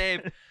up on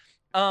Dave.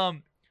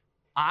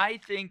 I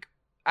think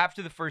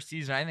after the first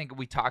season, I think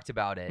we talked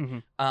about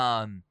it.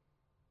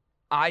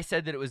 I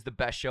said that it was the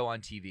best show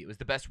on TV. It was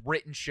the best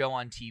written show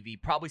on TV,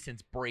 probably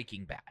since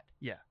Breaking Bad.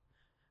 Yeah.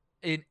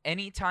 In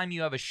any time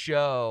you have a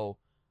show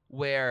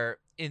where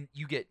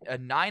you get a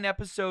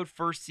 9-episode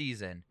first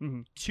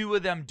season, 2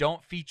 of them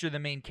don't feature the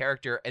main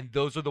character, and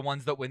those are the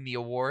ones that win the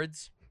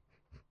awards,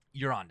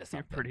 you're onto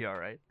something. You're pretty all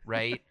right.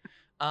 Right?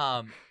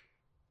 I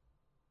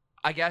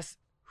guess,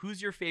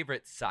 who's your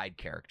favorite side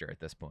character at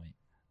this point?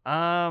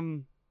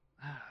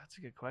 That's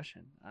a good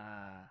question.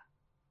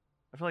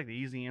 I feel like the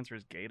easy answer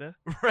is Gata.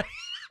 Right.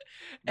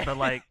 But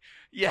like,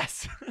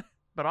 yes.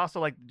 But also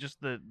like just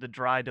the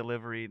dry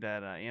delivery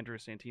that Andrew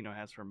Santino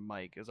has for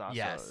Mike is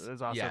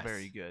also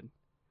very good.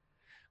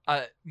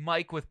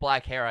 Mike with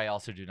black hair, I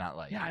also do not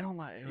like. Yeah, I don't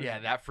like.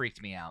 That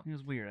freaked me out. It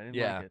was weird. I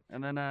didn't like it.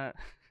 And then I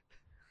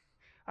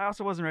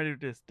also wasn't ready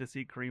to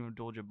see Kareem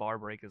Abdul-Jabbar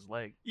break his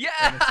leg. Yeah.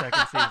 In the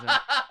second season.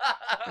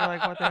 You're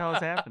like, what the hell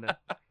is happening?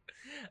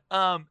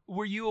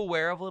 Were you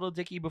aware of Little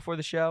Dicky before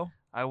the show?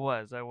 I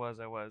was.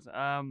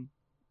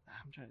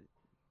 I'm trying.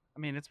 I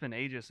mean, it's been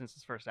ages since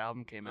his first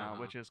album came out,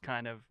 which is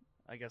kind of,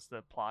 I guess,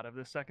 the plot of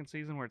this second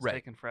season, where it's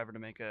taken forever to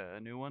make a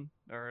new one,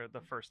 or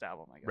the first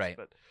album, I guess. Right.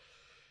 But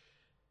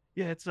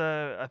yeah, it's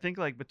I think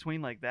like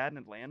between like that and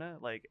Atlanta,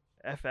 like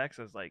FX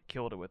has like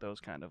killed it with those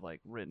kind of like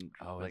written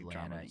like Atlanta,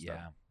 drama and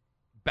stuff.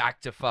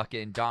 Back to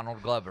fucking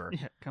Donald Glover.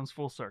 Yeah, comes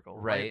full circle.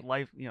 Right.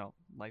 Life,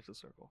 life's a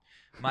circle.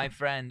 My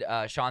friend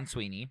Sean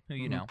Sweeney, who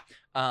you know,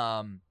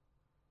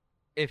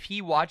 if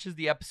he watches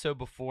the episode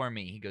before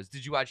me, he goes,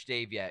 "Did you watch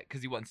Dave yet?"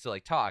 Because he wants to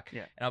like talk.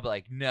 Yeah. And I'll be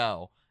like,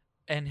 "No,"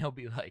 and he'll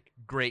be like,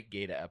 "Great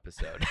Gata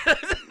episode."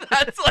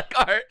 That's like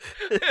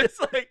it's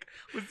like,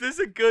 was this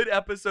a good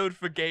episode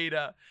for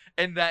Gata?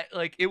 And that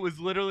like it was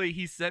literally,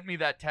 he sent me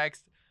that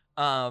text.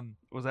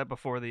 Was that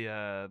before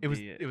the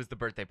it was the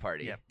birthday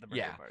party. Yeah, the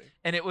birthday party.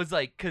 And it was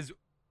like, because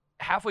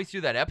halfway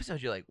through that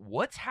episode, you're like,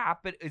 what's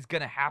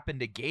gonna happen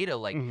to Gata?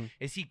 Like,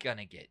 is he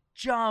gonna get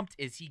jumped?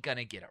 Is he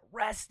gonna get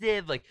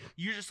arrested? Like,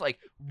 you're just like,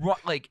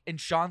 and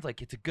Sean's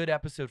like, it's a good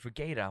episode for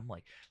Gata. I'm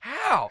like,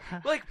 how?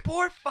 Like,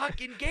 poor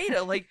fucking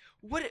Gata. Like,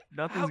 what?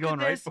 Nothing's going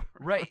right for him.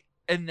 Right.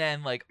 And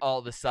then like all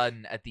of a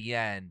sudden at the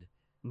end,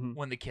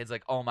 when the kid's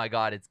like, oh my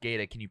God, it's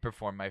Gata. Can you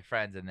perform My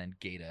Friends? And then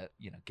Gata,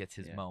 gets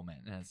his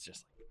moment, and it's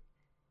just like.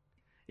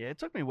 Yeah, it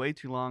took me way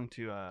too long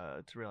to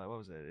realize, what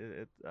was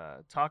it?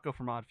 Taco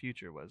from Odd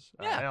Future was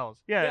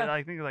Els. Yeah,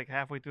 I think like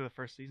halfway through the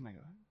first season, I go,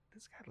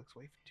 this guy looks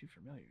way too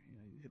familiar.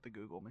 You hit the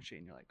Google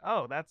machine, you're like,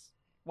 oh, that's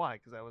why,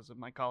 because that was in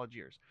my college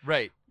years.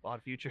 Right.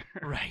 Odd Future.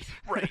 Right.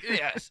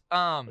 Yes.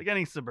 Like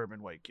any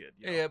suburban white kid.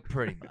 Yeah,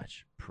 pretty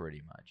much.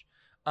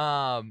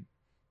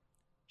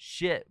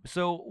 Shit.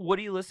 So what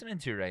are you listening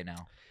to right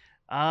now?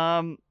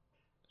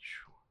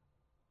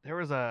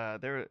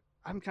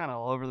 I'm kind of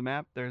all over the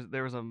map.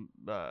 There was a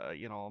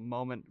a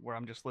moment where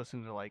I'm just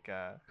listening to like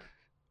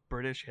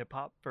British hip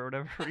hop for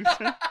whatever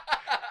reason.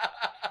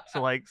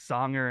 So like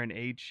Songer and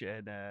H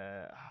and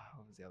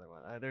what was the other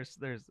one?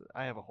 There's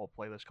I have a whole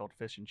playlist called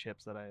Fish and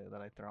Chips that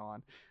I throw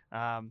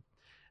on.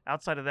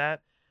 Outside of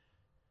that,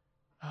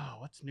 oh,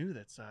 what's new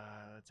that's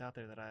out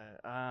there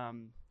that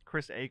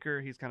Chris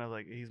Aker, he's kind of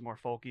like he's more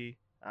folky.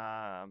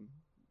 I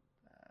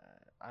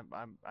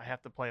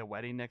have to play a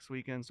wedding next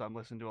weekend, so I'm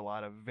listening to a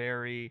lot of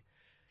very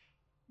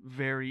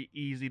very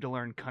easy to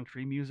learn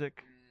country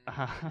music.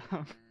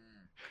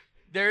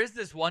 There is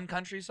this one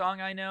country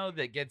song I know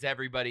that gets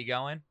everybody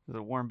going. Is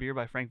it Warm Beer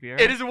by Frank Vieira?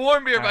 It is a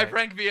Warm Beer All by right.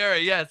 Frank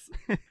Vieira. Yes,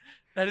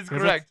 that is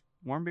correct.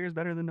 Warm beer is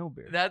better than no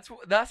beer. That's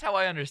how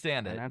I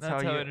understand it. And That's how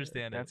I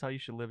understand it. That's how you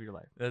should live your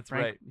life. That's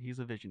Frank, right. He's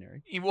a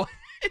visionary. He was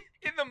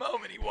in the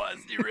moment. He was.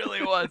 He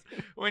really was.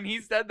 When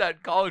he said that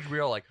in college, we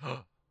were like,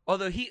 oh.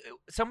 Although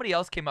somebody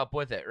else came up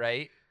with it,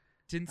 right?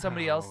 Didn't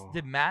somebody else?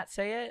 Did Matt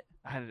say it?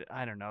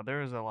 I don't know.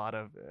 There was a lot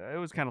of. It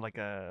was kind of like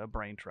a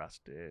brain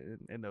trust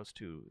in those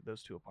two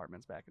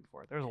apartments back and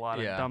forth. There's a lot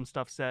of dumb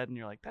stuff said, and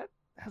you're like, that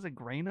has a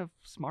grain of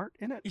smart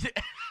in it. Yeah.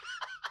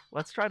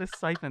 Let's try to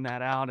siphon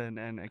that out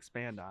and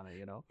expand on it.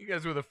 You know. You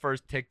guys were the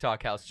first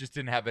TikTok house. Just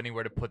didn't have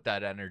anywhere to put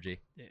that energy.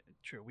 Yeah,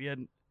 true. We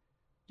had.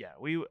 Yeah,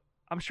 we.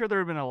 I'm sure there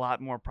would have been a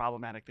lot more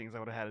problematic things I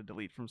would have had to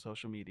delete from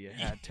social media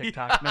had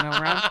TikTok been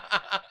around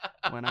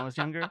when I was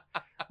younger.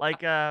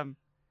 Like I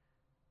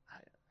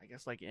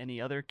guess like any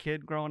other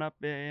kid growing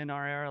up in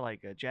our era,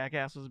 like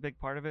Jackass was a big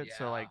part of it.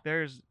 So like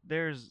there's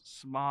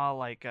small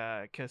like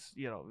VHS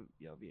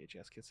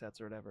cassettes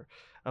or whatever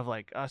of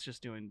like us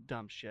just doing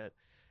dumb shit.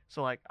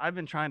 So like I've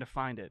been trying to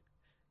find it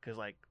because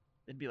like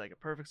it'd be like a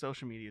perfect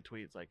social media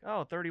tweet. It's like,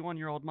 oh,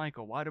 31-year-old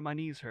Michael, why do my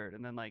knees hurt?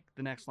 And then like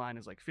the next line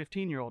is like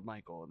 15-year-old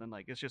Michael, and then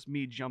like it's just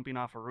me jumping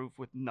off a roof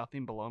with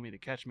nothing below me to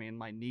catch me, and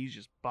my knees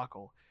just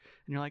buckle.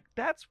 And you're like,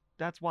 that's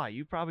why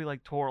you probably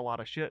like tore a lot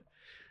of shit.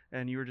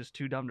 And you were just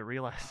too dumb to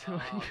realize.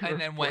 And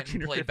then went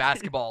and played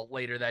basketball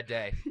later that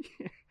day.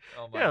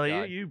 Oh my God.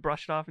 Like you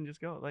brush it off and just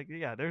go. Like,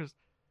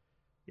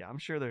 I'm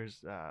sure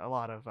there's a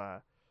lot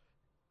of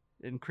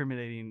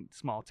incriminating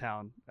small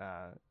town,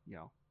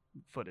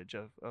 footage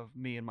of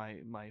me and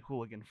my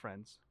hooligan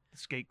friends. The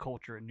skate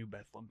culture in New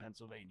Bethlehem,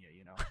 Pennsylvania,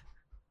 you know.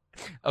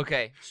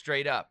 Okay,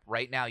 straight up.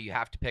 Right now, you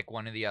have to pick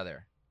one or the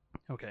other.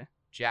 Okay.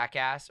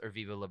 Jackass or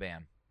Viva La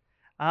Bam?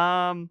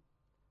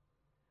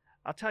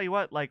 I'll tell you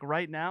what, like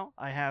right now,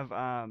 I have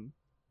on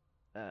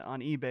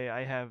eBay,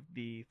 I have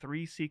the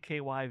 3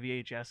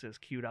 CKY VHSs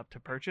queued up to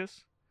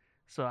purchase.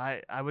 So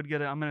I would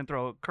get it. I'm going to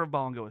throw a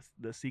curveball and go with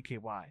the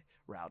CKY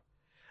route.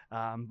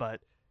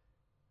 But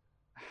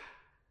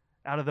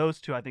out of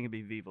those two, I think it'd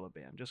be Viva La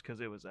Bam, just because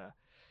it was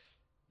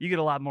you get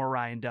a lot more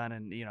Ryan Dunn,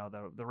 and you know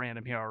the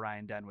random hero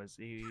Ryan Dunn was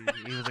he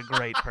was a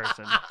great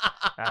person.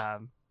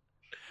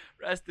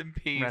 Rest in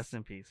peace. Rest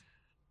in peace.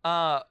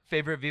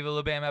 Favorite Viva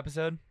La Bam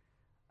episode?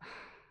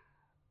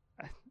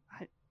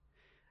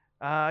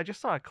 I just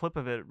saw a clip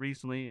of it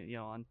recently,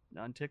 on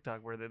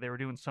TikTok where they were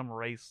doing some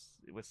race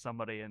with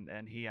somebody,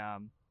 and he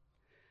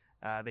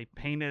they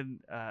painted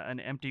an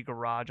empty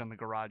garage on the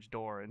garage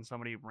door, and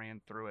somebody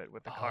ran through it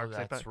with the car.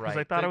 That's right. Because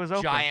I thought it was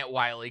open. Giant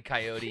Wile E.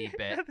 Coyote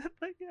bit.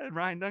 Yeah, and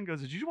Ryan Dunn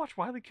goes, "Did you watch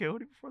Wile E.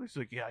 Coyote before this?" He's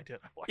like, "Yeah, I did.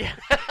 I watched Yeah.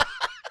 it."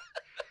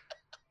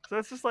 So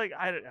it's just like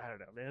I don't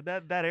know, man.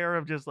 That era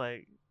of just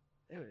like.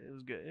 It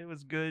was good. It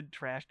was good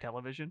trash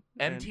television.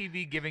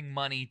 MTV giving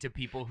money to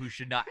people who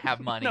should not have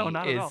money No,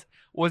 not at all.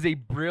 was a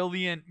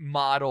brilliant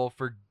model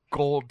for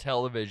gold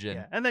television.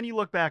 Yeah. And then you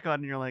look back on it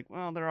and you're like,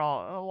 well,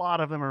 a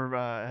lot of them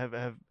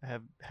are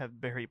have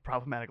very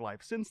problematic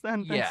lives since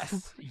then.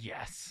 Yes.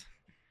 Yes.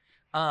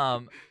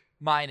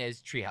 Mine is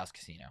Treehouse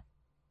Casino.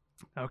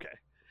 Okay.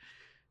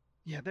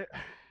 Yeah,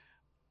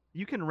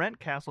 you can rent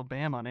Castle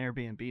Bam on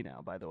Airbnb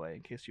now, by the way,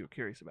 in case you were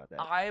curious about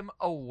that. I'm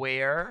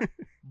aware,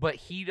 but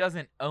he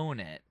doesn't own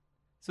it,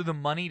 so the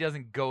money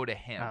doesn't go to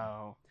him.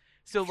 Oh.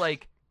 So,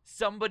 like,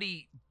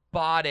 somebody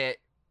bought it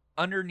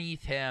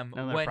underneath him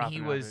when he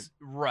was,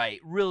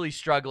 really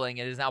struggling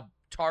and is now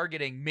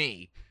targeting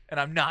me, and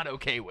I'm not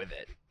okay with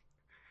it.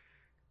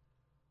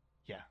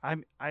 Yeah,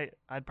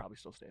 I'd probably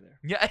still stay there.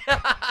 Yeah.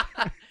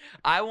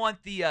 I want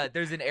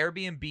there's an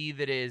Airbnb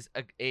that is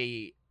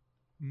a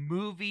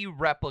movie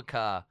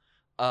replica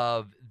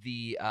of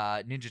the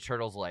Ninja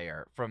Turtles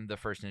lair from the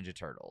first Ninja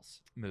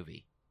Turtles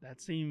movie.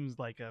 That seems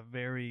like a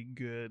very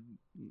good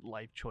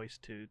life choice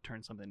to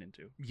turn something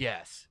into.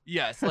 Yes.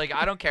 Like,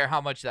 I don't care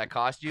how much that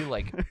cost you,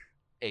 like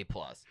A+.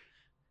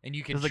 And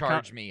you can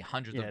charge me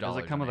hundreds of dollars.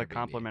 Does it come with a Airbnb.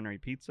 Complimentary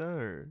pizza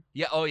or?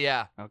 Yeah. Oh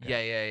yeah.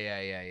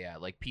 Okay. Yeah.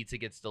 Like, pizza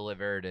gets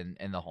delivered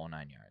and the whole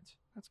 9 yards.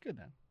 That's good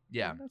then.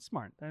 Yeah. That's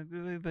smart.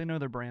 They know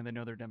their brand. They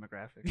know their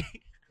demographic.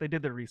 They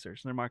did their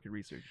research, their market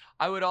research.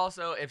 I would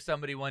also, if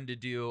somebody wanted to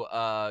do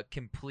a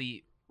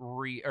complete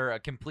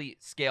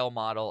scale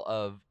model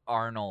of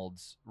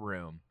Arnold's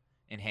room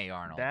in Hey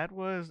Arnold. That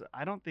was,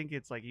 I don't think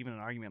it's like even an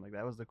argument. Like,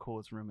 that was the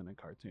coolest room in a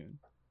cartoon.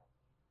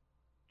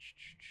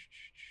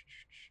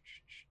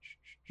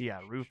 Yeah,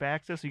 roof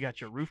access. You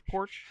got your roof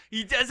porch.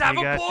 He does have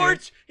a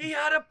porch. He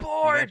had a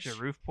porch. You got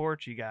your roof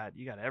porch. You got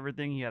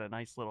everything. He had a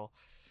nice little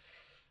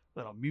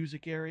little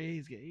music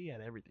area. He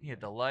had everything. He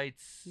had man. the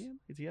lights. Yeah,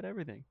 he had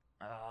everything.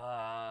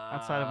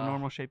 Outside of a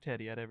normal shaped head,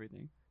 he had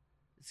everything.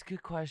 It's a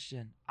good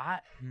question.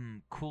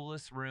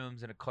 Coolest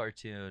rooms in a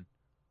cartoon.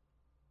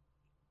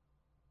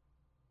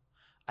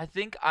 I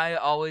think I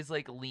always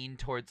like lean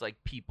towards like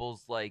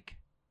people's like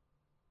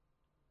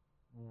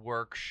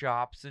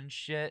workshops and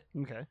shit.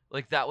 Okay.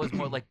 Like that was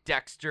more like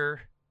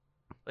Dexter.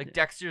 Like Yeah.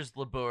 Dexter's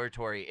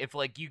laboratory. If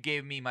like you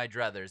gave me my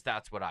druthers,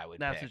 that's what I would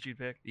That's pick. what you'd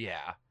pick.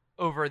 Yeah.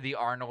 Over the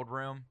Arnold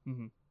room.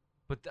 Mm-hmm.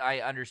 But I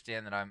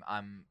understand that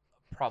I'm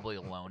probably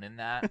alone in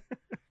that.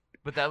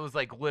 But that was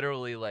like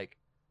literally like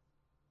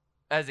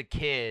as a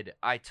kid,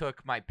 I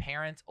took my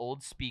parents'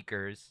 old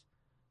speakers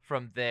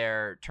from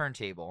their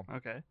turntable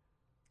Okay.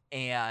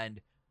 and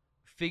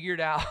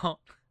figured out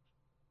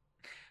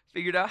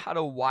how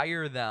to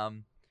wire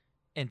them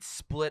and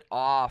split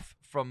off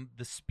from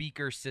the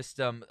speaker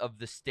system of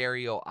the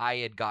stereo I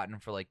had gotten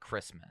for like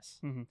Christmas.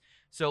 Mhm.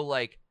 So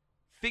like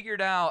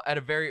figured out at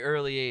a very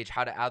early age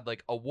how to add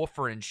like a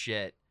woofer and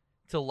shit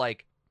to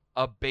like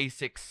a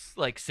basic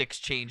like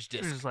 6-change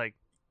This disc. is like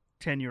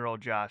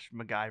 10-year-old Josh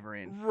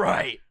MacGyvering.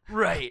 Right.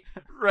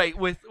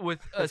 With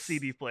A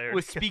CD player.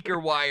 with speaker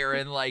wire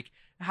and like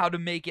how to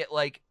make it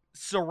like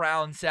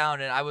surround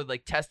sound, and I would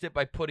like test it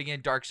by putting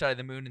in Dark Side of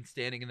the Moon and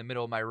standing in the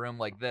middle of my room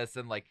like this,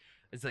 and like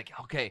it's like,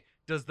 okay,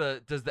 does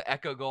the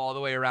echo go all the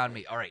way around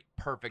me? All right,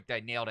 perfect,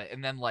 I nailed it.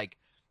 And then like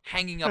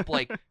hanging up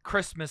like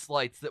Christmas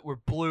lights that were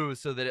blue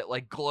so that it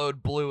like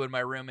glowed blue in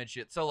my room and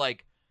shit. So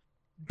like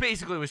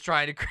basically was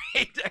trying to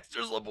create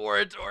Dexter's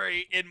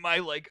laboratory in my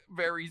like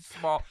very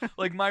small,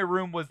 like my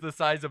room was the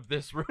size of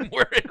this room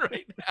we're in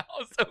right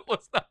now, so it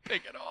was not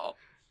big at all.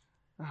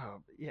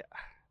 Oh yeah,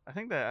 I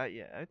think that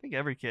I think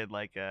every kid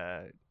like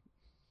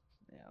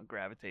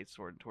gravitates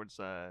towards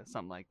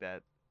something like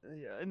that.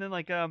 Yeah, and then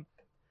like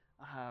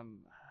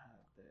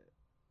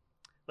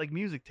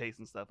music taste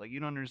and stuff. Like you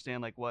don't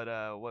understand like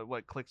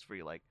what clicks for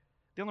you. Like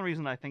the only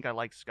reason I think I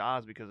like ska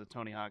is because of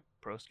Tony Hawk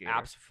Pro Skater.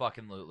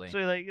 Absolutely. So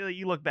like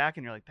you look back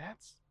and you're like,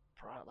 that's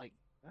probably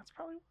why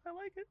I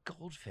like it.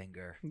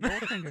 Goldfinger.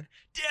 Goldfinger.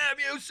 Damn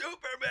you,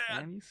 Superman.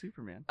 Damn you,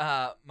 Superman.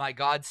 My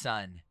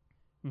godson.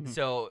 Mhm.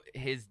 So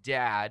his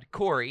dad,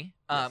 Corey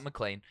Yes.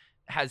 McLean,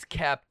 has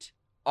kept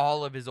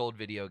all of his old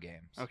video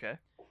games. Okay.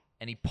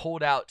 And he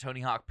pulled out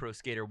Tony Hawk Pro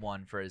Skater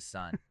 1 for his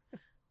son.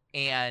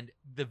 And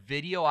the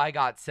video I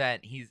got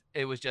sent,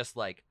 it was just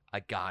like, I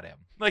got him.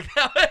 Like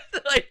that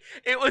was like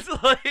it was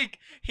like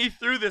he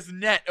threw this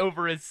net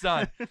over his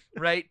son,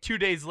 right? 2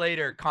 days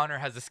later, Connor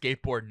has a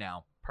skateboard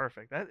now.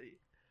 Perfect.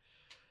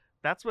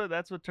 That's what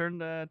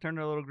turned our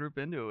little group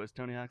into. It was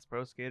Tony Hawk's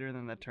Pro Skater, and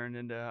then that turned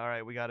into, all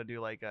right, we got to do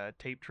like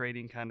tape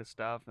trading kind of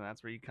stuff, and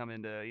that's where you come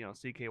into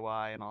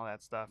CKY and all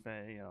that stuff,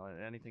 and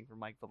anything from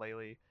Mike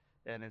Vallely,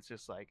 and it's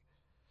just like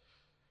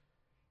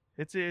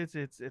it's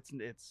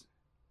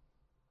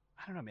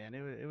I don't know, man.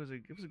 It was a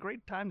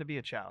great time to be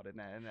a child in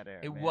that era.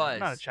 It man. was.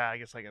 Not a child, I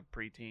guess like a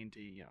preteen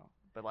to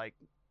but like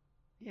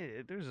yeah,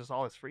 there's just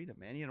all this freedom,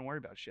 man. You didn't worry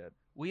about shit.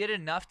 We had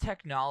enough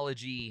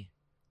technology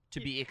to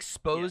be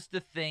exposed to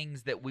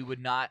things that we would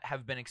not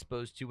have been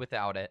exposed to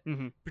without it,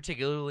 Mm-hmm.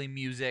 particularly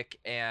music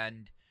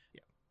and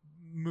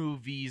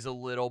movies a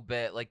little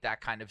bit, like that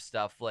kind of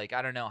stuff. Like,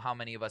 I don't know how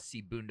many of us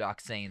see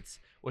Boondock Saints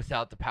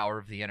without the power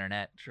of the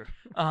internet. Sure.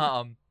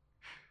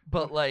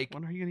 But like,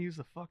 when are you gonna use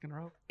the fucking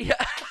rope? yeah.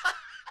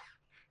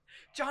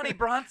 Johnny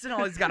Bronson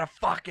always got a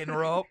fucking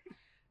rope.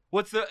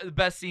 What's the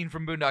best scene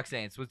from Boondock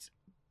Saints?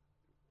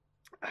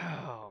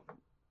 Oh,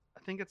 I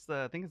think it's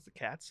the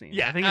cat scene.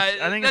 Yeah, I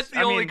think that's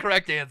the only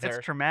correct answer.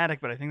 It's traumatic,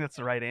 but I think that's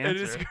the right answer.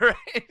 It is correct.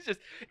 It's just,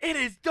 it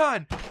is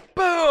done.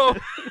 Boom.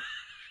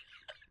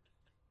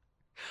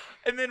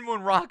 And then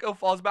when Rocco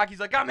falls back, he's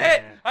like, I'm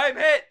hit. I'm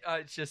hit.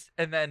 It's just,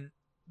 and then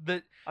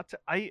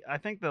I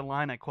think the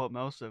line I quote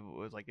most of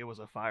was like, it was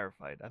a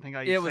firefight. I think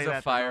it was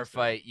a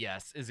firefight.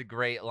 Yes, is a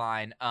great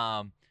line.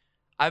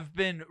 I've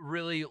been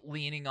really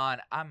leaning on,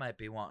 I might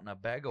be wanting a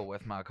bagel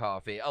with my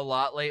coffee a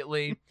lot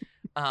lately.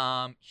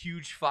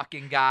 Huge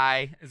fucking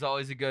guy is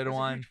always a good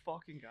one. Huge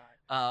fucking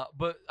guy.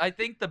 But I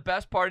think the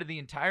best part of the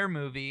entire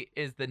movie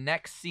is the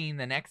next scene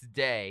the next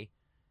day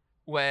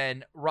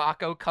when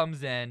Rocco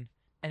comes in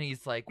and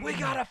he's like, we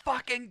gotta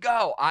fucking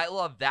go. I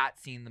love that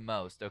scene the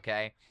most,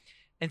 okay?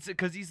 And so,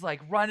 because he's like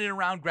running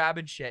around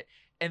grabbing shit,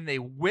 and they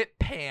whip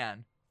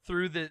pan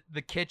through the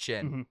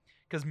kitchen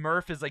because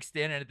Murph is like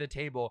standing at the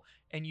table,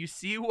 and you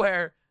see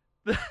where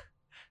the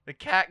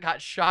cat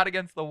got shot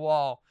against the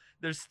wall.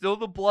 There's still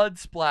the blood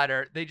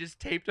splatter. They just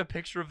taped a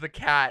picture of the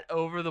cat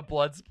over the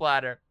blood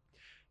splatter.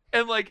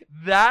 And like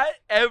that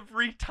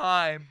every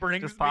time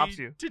brings Just pops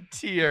me you. to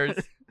tears.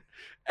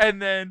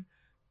 And then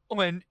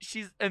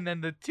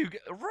the two,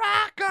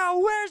 Rocco,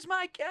 where's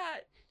my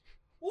cat?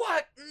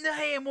 What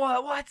name?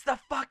 What's the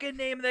fucking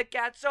name of the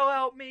cat? So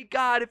help me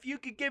God, if you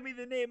could give me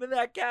the name of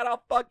that cat,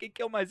 I'll fucking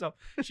kill myself.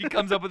 She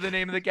comes up with the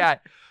name of the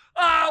cat.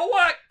 Oh,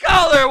 what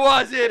color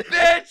was it,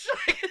 bitch?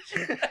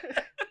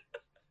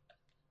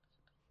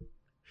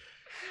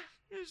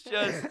 It's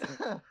just,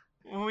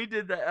 when we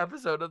did that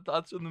episode of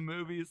Thoughts from the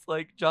Movies,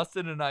 like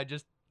Justin and I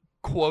just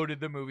quoted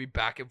the movie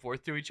back and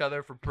forth to each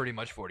other for pretty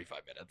much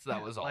 45 minutes.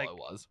 That was all like, it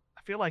was.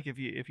 I feel like if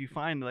you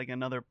find like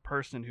another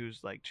person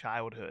whose like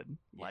childhood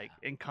Yeah. like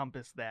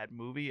encompassed that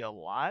movie a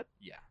lot,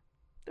 Yeah.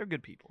 they're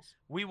good peoples.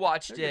 We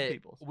watched They're good it.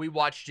 peoples. We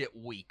watched it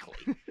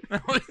weekly.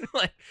 It was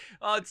like,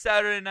 oh, it's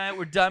Saturday night.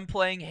 We're done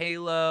playing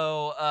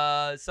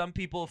Halo. Some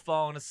people have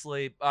fallen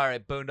asleep. All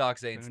right, Boondock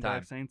Saints Boondock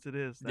time. Saints it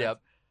is.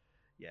 Yep.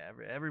 Yeah,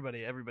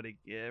 everybody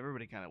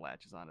kind of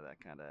latches onto that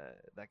kind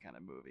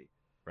of movie.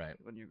 Right.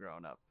 When you're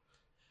growing up.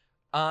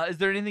 Is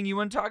there anything you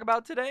want to talk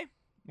about today?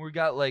 We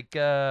got like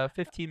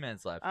 15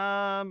 minutes left.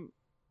 Yeah,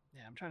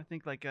 I'm trying to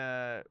think like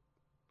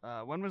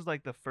when was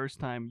like the first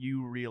time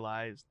you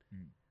realized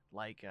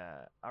like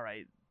all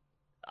right,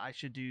 I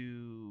should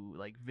do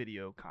like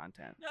video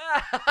content.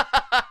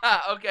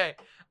 Okay.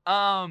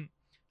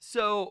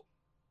 So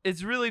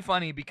it's really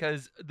funny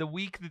because the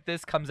week that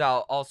this comes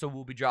out also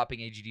we'll be dropping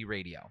AGD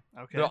Radio.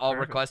 Okay. The all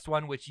perfect. request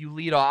one, which you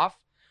lead off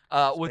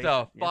with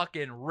a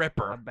fucking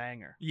ripper. A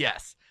banger.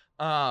 Yes.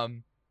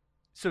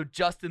 So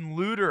Justin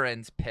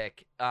Luteran's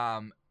pick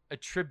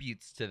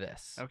attributes to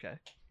this. Okay.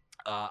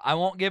 I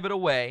won't give it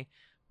away,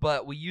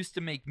 but we used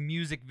to make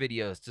music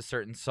videos to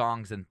certain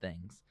songs and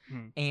things.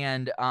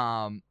 And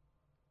I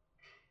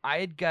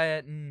had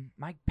gotten,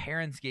 my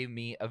parents gave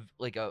me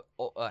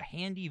a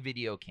handy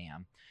video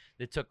cam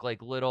that took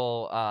like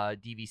little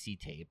DVC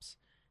tapes,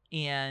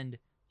 and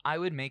I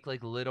would make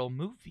like little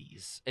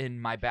movies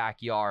in my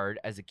backyard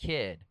as a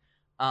kid,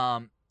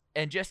 and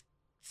just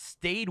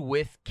stayed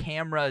with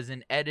cameras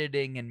and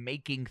editing and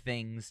making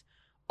things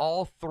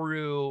all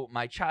through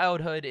my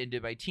childhood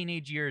into my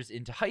teenage years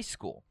into high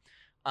school.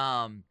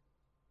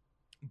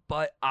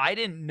 But I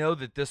didn't know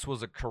that this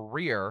was a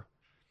career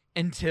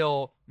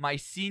until my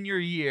senior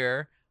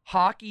year.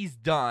 Hockey's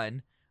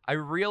done. I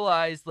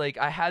realized like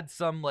I had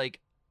some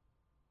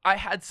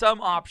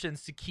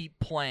options to keep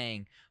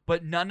playing,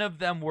 but none of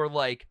them were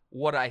like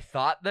what I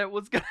thought that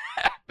was gonna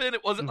happen.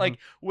 It wasn't like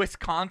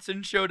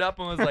Wisconsin showed up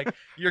and was like,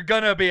 "You're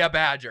gonna be a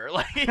Badger."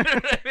 Like, you know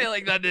what I mean?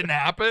 Like that didn't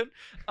happen.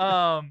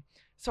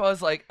 So I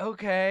was like,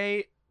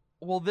 okay,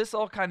 well, this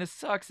all kind of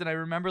sucks. And I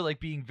remember like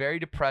being very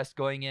depressed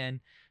going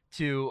in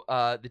to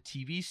the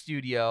TV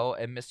studio,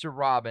 and Mr.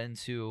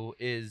 Robbins, who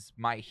is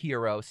my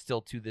hero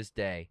still to this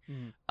day,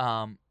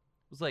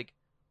 was like,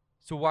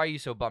 so why are you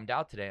so bummed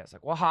out today? I was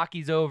like, well,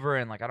 hockey's over,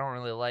 and like I don't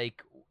really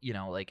like,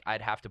 like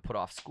I'd have to put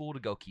off school to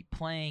go keep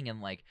playing,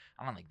 and like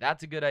I don't think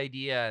that's a good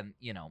idea. And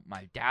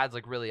my dad's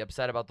like really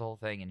upset about the whole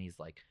thing, and he's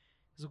like,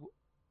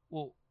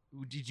 well,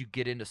 did you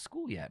get into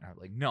school yet? And I'm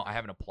like, no, I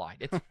haven't applied.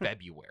 It's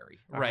February,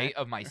 right,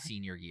 of my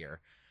senior year.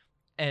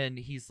 And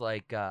he's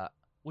like, well,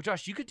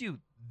 Josh, you could do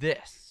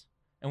this.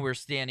 And we were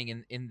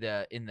standing in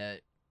the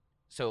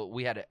so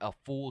we had a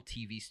full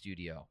TV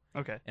studio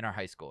in our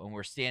high school, and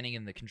we're standing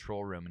in the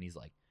control room, and he's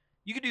like,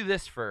 you could do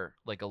this for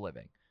like a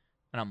living.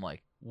 And I'm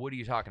like, what are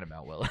you talking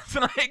about, Willis?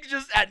 And I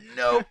just had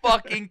no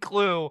fucking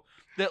clue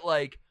that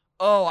like,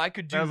 oh, I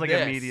could do this. That was like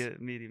a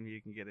medium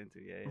you can get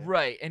into, yeah.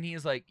 Right. And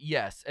he's like,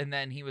 yes. And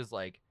then he was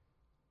like,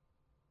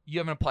 you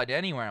haven't applied to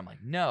anywhere? I'm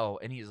like, no.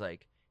 And he's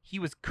like, he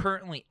was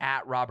currently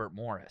at Robert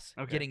Morris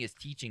getting his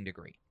teaching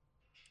degree.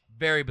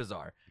 Very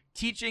bizarre.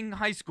 Teaching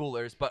high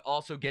schoolers, but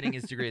also getting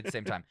his degree at the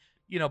same time.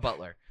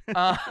 Butler.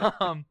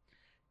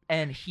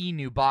 And he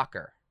knew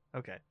Bacher.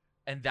 Okay.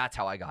 And that's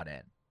how I got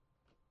in.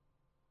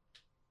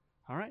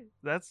 All right.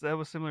 That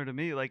was similar to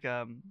me. Like,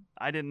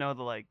 I didn't know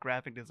the like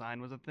graphic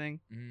design was a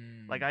thing.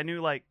 Like, I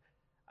knew like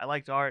I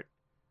liked art.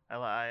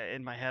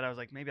 In my head, I was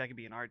like, maybe I could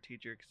be an art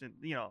teacher because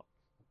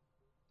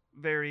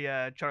very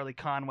Charlie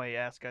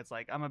Conway-esque. It's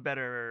like I'm a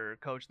better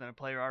coach than a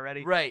player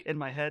already. Right. In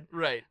my head.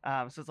 Right.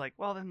 So it's like,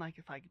 well, then like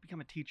if I could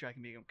become a teacher, I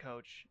can become a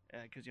coach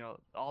because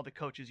all the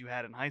coaches you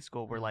had in high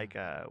school were like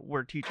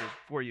were teachers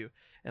for you,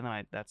 and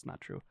then that's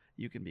not true.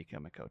 You can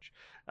become a coach.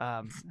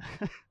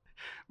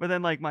 But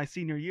then like my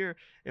senior year,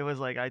 it was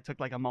like I took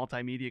like a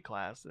multimedia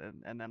class,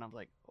 and then I was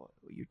like, oh,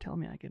 you're telling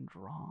me I can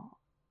draw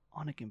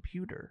on a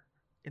computer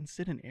and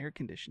sit in air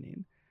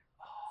conditioning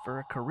for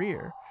a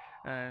career?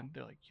 And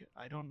they're like,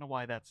 I don't know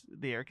why the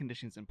air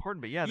conditioning is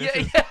important, but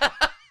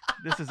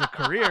this is a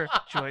career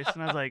choice.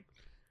 And I was like,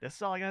 this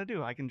is all I got to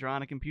do. I can draw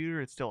on a computer.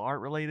 It's still art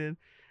related.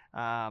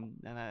 And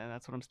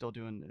that's what I'm still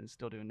doing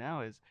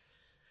now is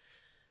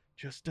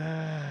just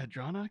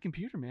drawing on a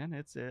computer,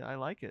 man. I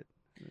like it.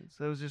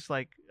 So it was just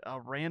like a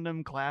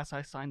random class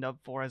I signed up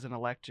for as an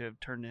elective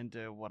turned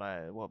into what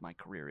my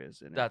career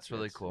is. And that's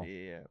really cool.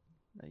 Yeah.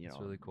 That's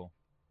really cool.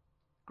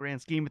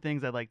 Grand scheme of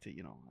things, I'd like to,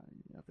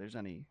 if there's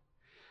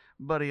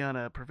anybody on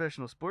a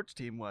professional sports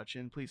team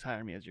watching, please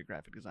hire me as your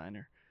graphic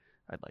designer.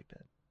 I'd like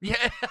that.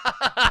 Yeah.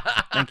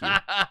 Thank you.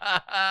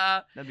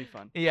 That'd be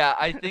fun. Yeah,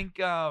 I think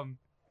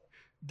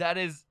that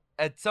is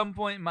at some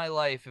point in my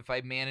life, if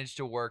I manage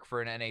to work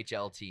for an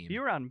NHL team.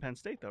 You were out in Penn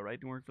State though, right?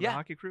 You work for the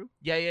hockey crew?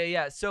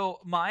 Yeah. So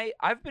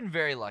I've been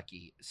very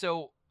lucky.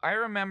 So I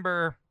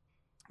remember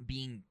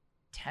being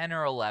 10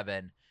 or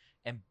 11,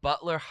 and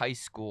Butler High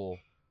School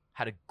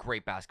had a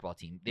great basketball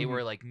team. They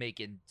were like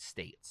making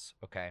states,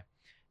 okay?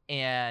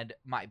 And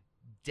my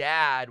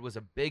dad was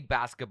a big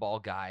basketball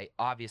guy.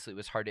 Obviously, it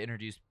was hard to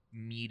introduce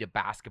me to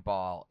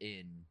basketball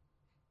in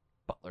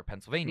Butler,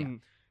 Pennsylvania.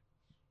 Mhm.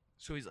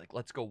 So he's like,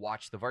 let's go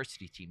watch the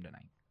varsity team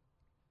tonight.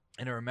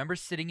 And I remember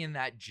sitting in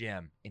that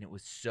gym, and it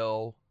was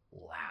so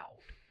loud.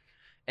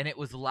 And it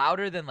was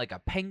louder than like a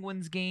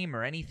Penguins game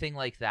or anything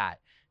like that.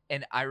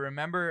 And I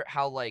remember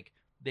how like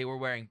they were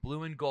wearing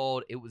blue and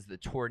gold. It was the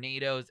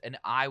Tornadoes, and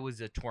I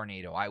was a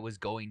Tornado. I was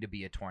going to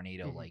be a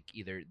Tornado like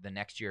either the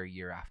next year or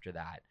year after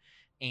that.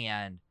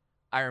 And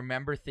I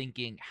remember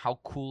thinking how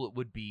cool it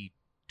would be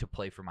to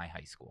play for my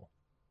high school.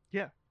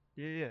 Yeah.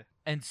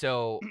 And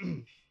so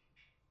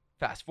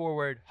fast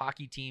forward,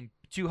 hockey team,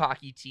 2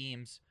 hockey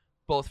teams,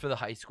 both for the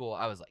high school.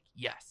 I was like,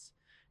 yes.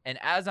 And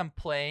as I'm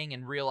playing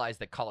and realize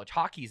that college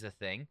hockey is a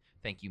thing,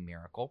 thank you,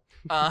 Miracle,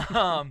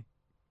 I'm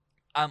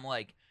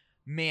like,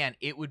 man,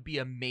 it would be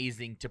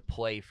amazing to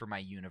play for my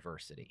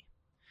university.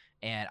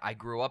 And I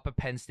grew up a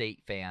Penn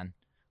State fan.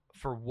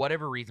 For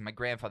whatever reason, my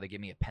grandfather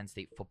gave me a Penn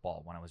State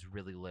football when I was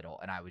really little,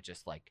 and I was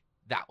just like,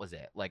 that was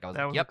it. Like I was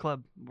That like, was yep, the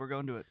club. We're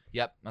going to it.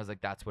 yep. I was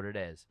like, that's what it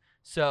is.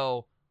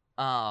 So,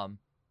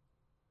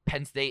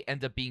 Penn State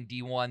ends up being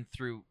D1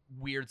 through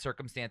weird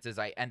circumstances.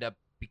 I end up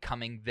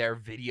becoming their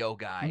video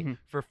guy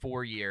for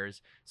 4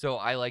 years. So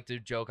I like to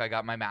joke I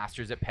got my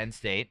master's at Penn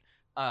State.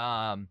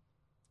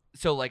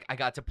 So like I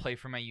got to play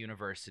for my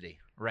university,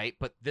 right?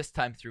 But this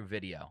time through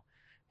video.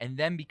 And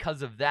then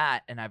because of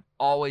that, and I've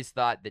always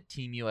thought that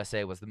Team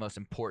USA was the most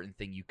important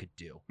thing you could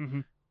do.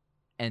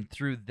 And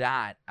through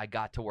that, I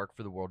got to work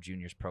for the World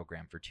Juniors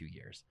program for 2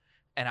 years.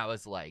 And I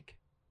was like,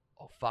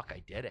 oh, fuck,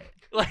 I did it.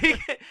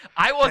 Like,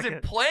 I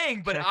wasn't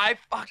playing, but I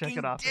fucking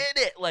did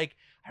it. Like,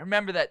 I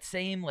remember that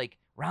same, like,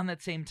 around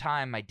that same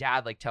time, my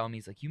dad, like, telling me,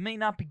 he's like, you may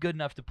not be good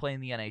enough to play in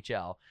the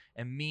NHL.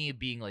 And me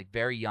being, like,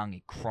 very young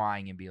and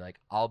crying and be like,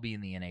 I'll be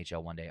in the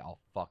NHL one day. I'll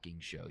fucking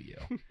show you.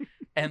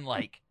 And,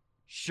 like,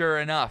 sure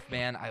enough,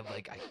 man, I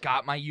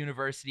got my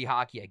university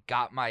hockey. I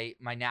got my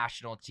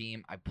national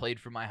team. I played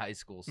for my high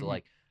school. So,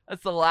 like,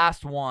 that's the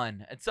last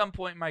one. At some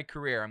point in my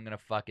career, I'm going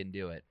to fucking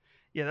do it.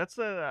 Yeah, that's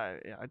the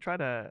I try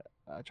to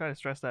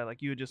stress that,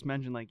 like you had just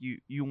mentioned, like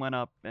you went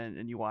up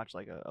and you watched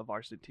like a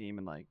varsity team,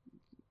 and like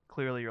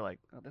clearly you're like,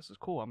 oh, this is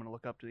cool. I'm gonna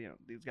look up to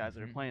these guys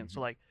that are playing.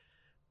 So like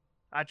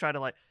I try to,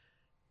 like,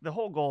 the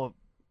whole goal of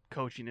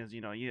coaching is,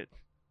 you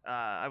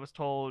I was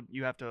told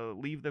you have to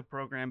leave the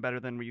program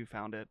better than where you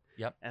found it.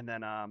 Yep. And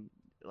then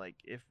like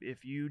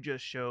if you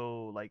just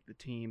show like the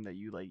team that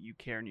you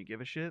care and you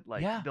give a shit,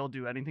 like they'll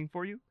do anything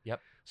for you.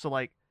 Yep. So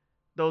like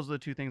those are the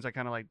two things I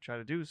kind of like try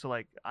to do. So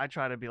like I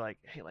try to be like,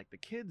 hey, like the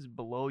kids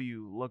below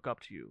you look up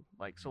to you,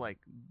 like, so like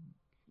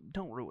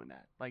don't ruin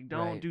that. Like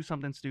don't do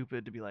something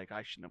stupid to be like,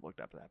 I shouldn't have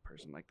looked up to that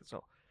person. Like,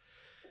 so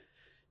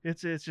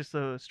it's just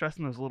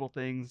stressing those little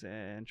things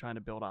and trying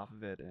to build off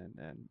of it,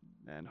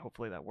 and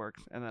hopefully that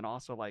works. And then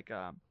also like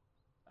I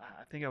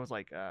think I was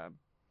like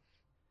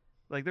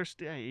there's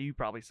you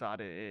probably saw it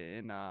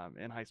in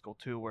high school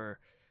too, where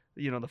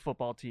the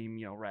football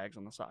team rags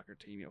on the soccer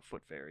team,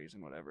 foot fairies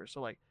and whatever. So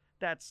like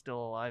that's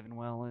still alive and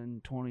well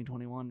in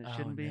 2021. It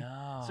shouldn't be.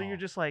 No. So you're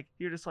just like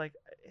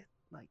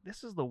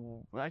this is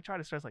I try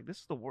to stress, like, this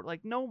is the world.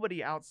 Like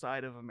nobody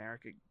outside of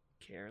America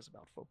cares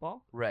about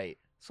football. Right.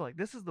 So like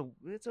this is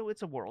it's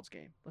a world's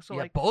game. So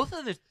yeah, like both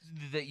of the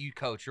that you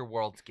coach are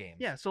world's games.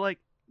 Yeah. So like,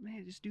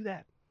 man, just do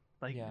that.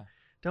 Like,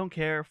 don't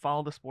care.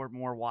 Follow the sport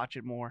more. Watch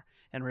it more,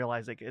 and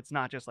realize like it's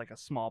not just like a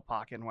small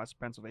pocket in West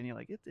Pennsylvania.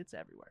 Like it's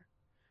everywhere,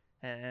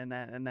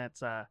 and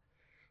that's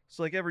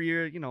So like every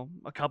year,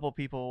 a couple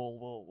people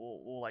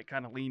will like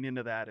kind of lean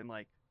into that, and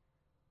like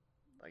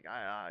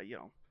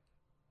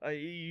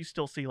you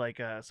still see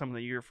like some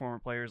of your former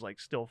players like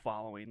still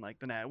following, like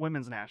the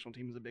women's national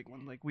team is a big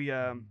one. Like we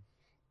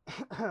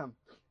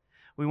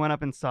we went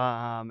up and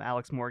saw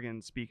Alex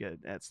Morgan speak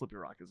at Slippery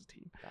Rock as a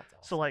team. That's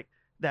awesome. So like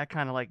that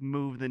kind of like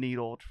moved the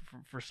needle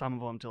for some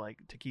of them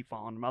to keep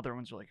following them. Other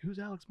ones are like, who's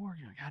Alex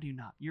Morgan? Like, how do you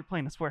not? You're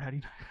playing a sport. How do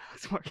you not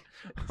Alex Morgan?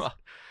 Well,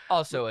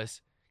 also as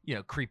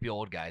creepy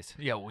old guys.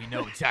 Yeah, we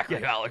know exactly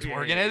who Alex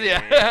Morgan is.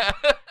 Yeah,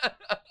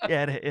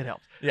 it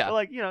helps. Yeah, but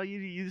like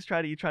you just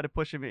try to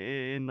push him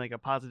in like a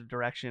positive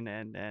direction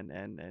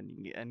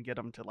and get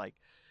them to like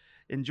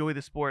enjoy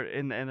the sport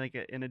in like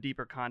in a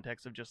deeper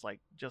context of just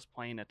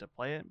playing it to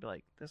play it. Be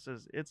like,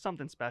 it's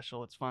something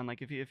special. It's fun.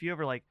 Like if you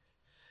ever like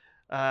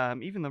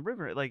even the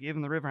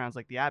Riverhounds,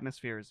 like the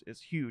atmosphere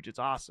is huge. It's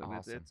awesome.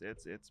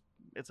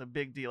 It's a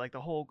big deal. Like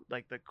the whole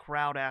like the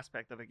crowd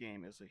aspect of a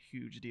game is a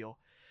huge deal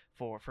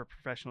for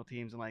professional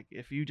teams. And like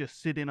if you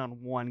just sit in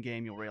on one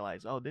game, you'll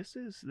realize, oh, this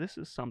is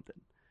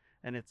something,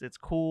 and it's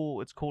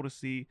cool. It's cool to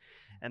see.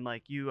 And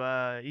like you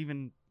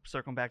even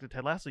circling back to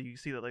Ted Lasso, you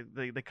see that like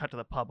they cut to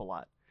the pub a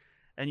lot,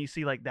 and you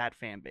see like that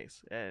fan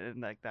base,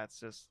 and like that's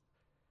just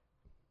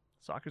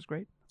soccer's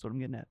great. That's what I'm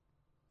getting at.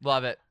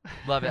 Love it.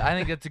 I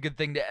think that's a good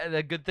thing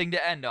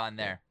to end on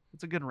there.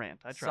 It's a good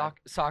rant. I tried.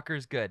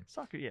 Soccer's good.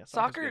 Soccer's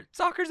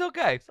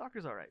okay.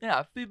 Soccer's all right.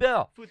 Yeah,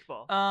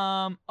 football.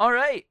 All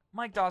right,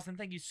 Mike Dawson,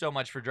 thank you so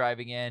much for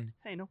driving in.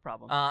 Hey, no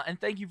problem. And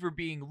thank you for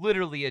being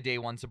literally a day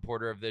one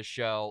supporter of this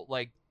show.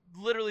 Like,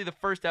 literally the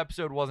first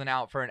episode wasn't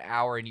out for an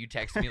hour, and you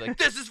texted me like,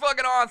 "This is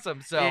fucking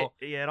awesome." So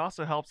it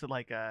also helps that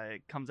like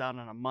it comes out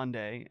on a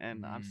Monday,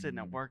 and I'm sitting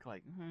at work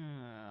like,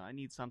 I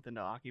need something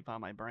to occupy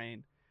my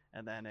brain,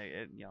 and then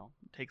it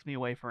takes me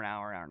away for an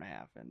hour and a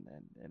half, and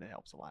it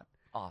helps a lot.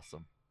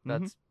 Awesome.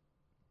 Mhm.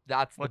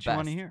 That's What the you best.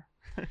 want to hear?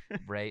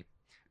 Right.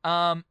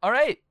 All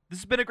right. This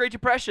has been a great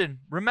depression.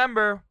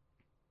 Remember,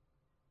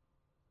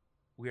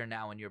 we are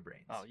now in your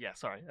brains. Oh yeah,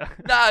 sorry. Nah,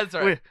 that's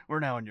all right. We're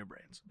now in your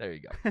brains. There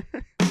you go.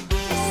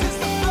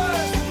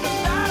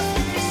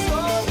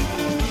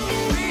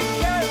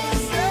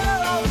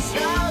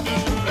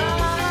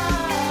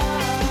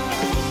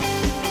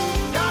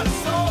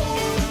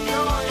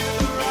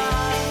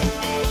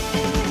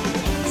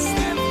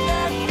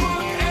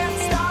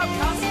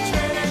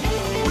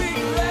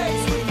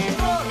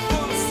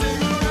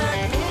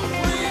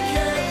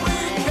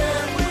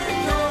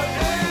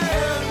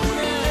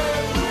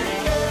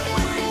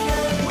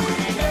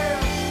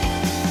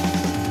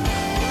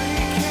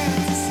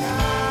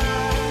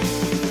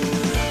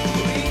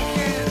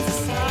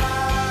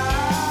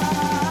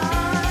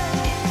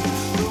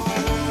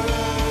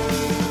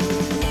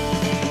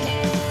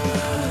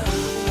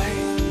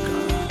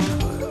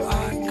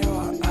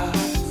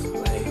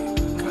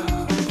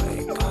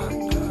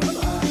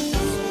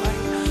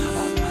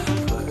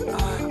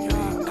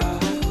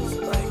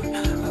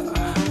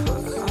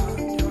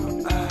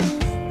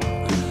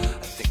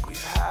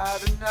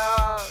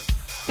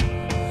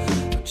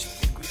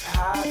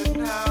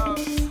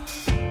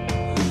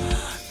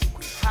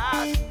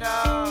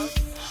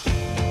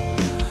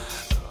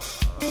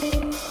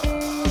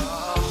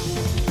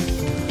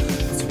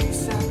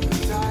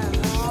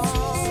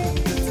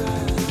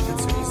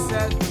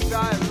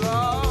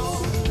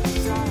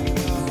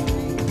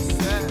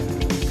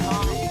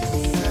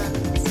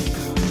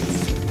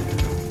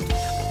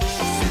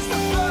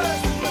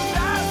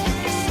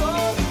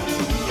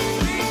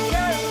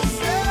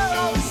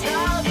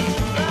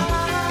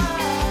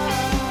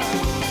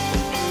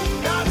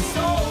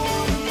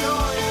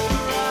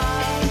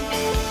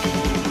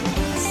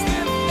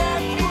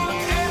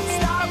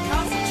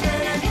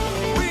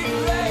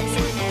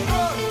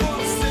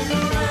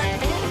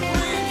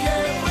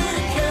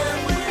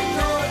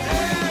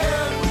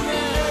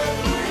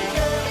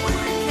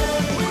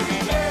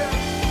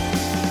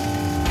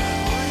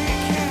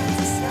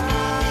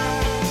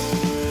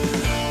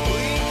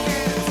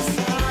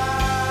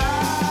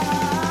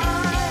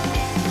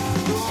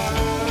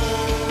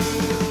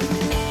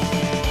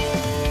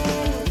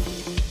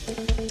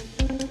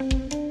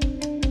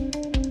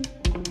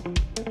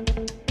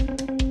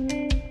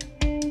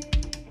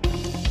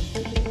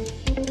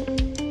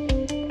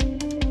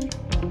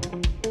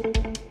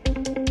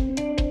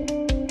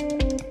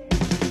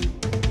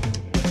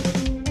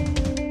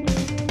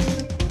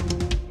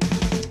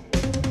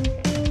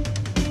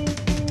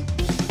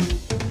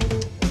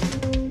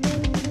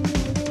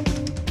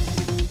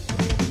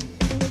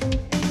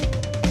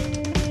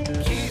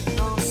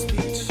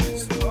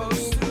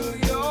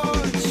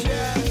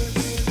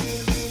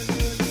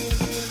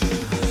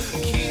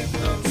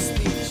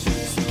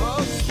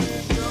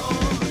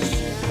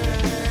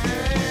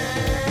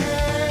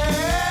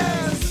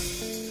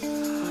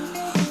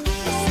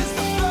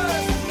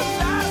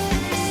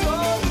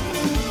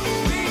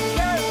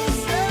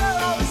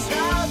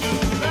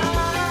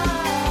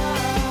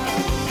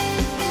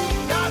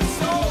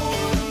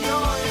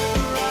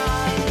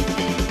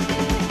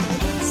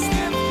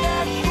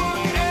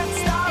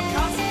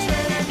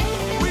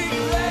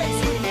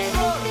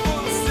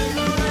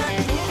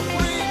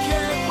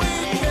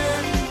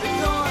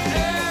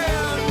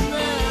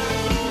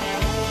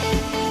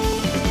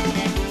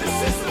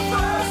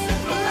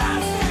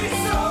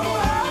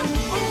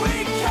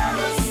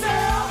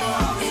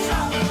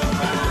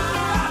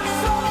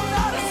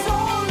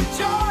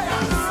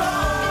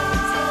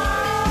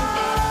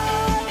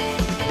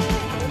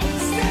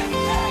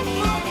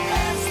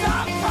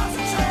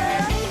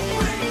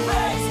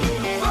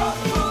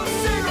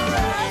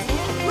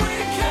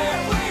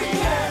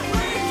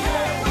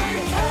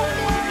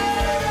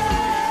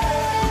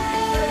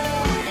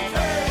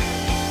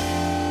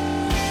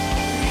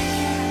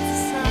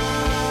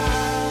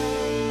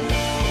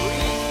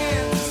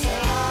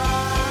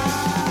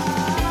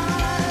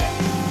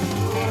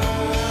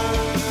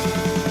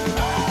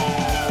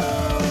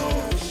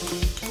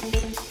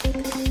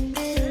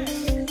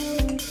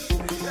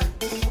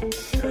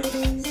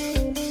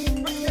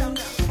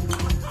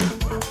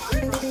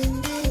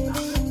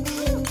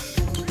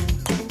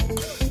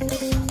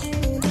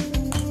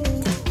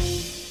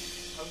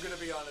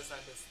 be honest, I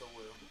missed the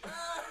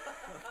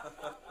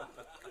woo.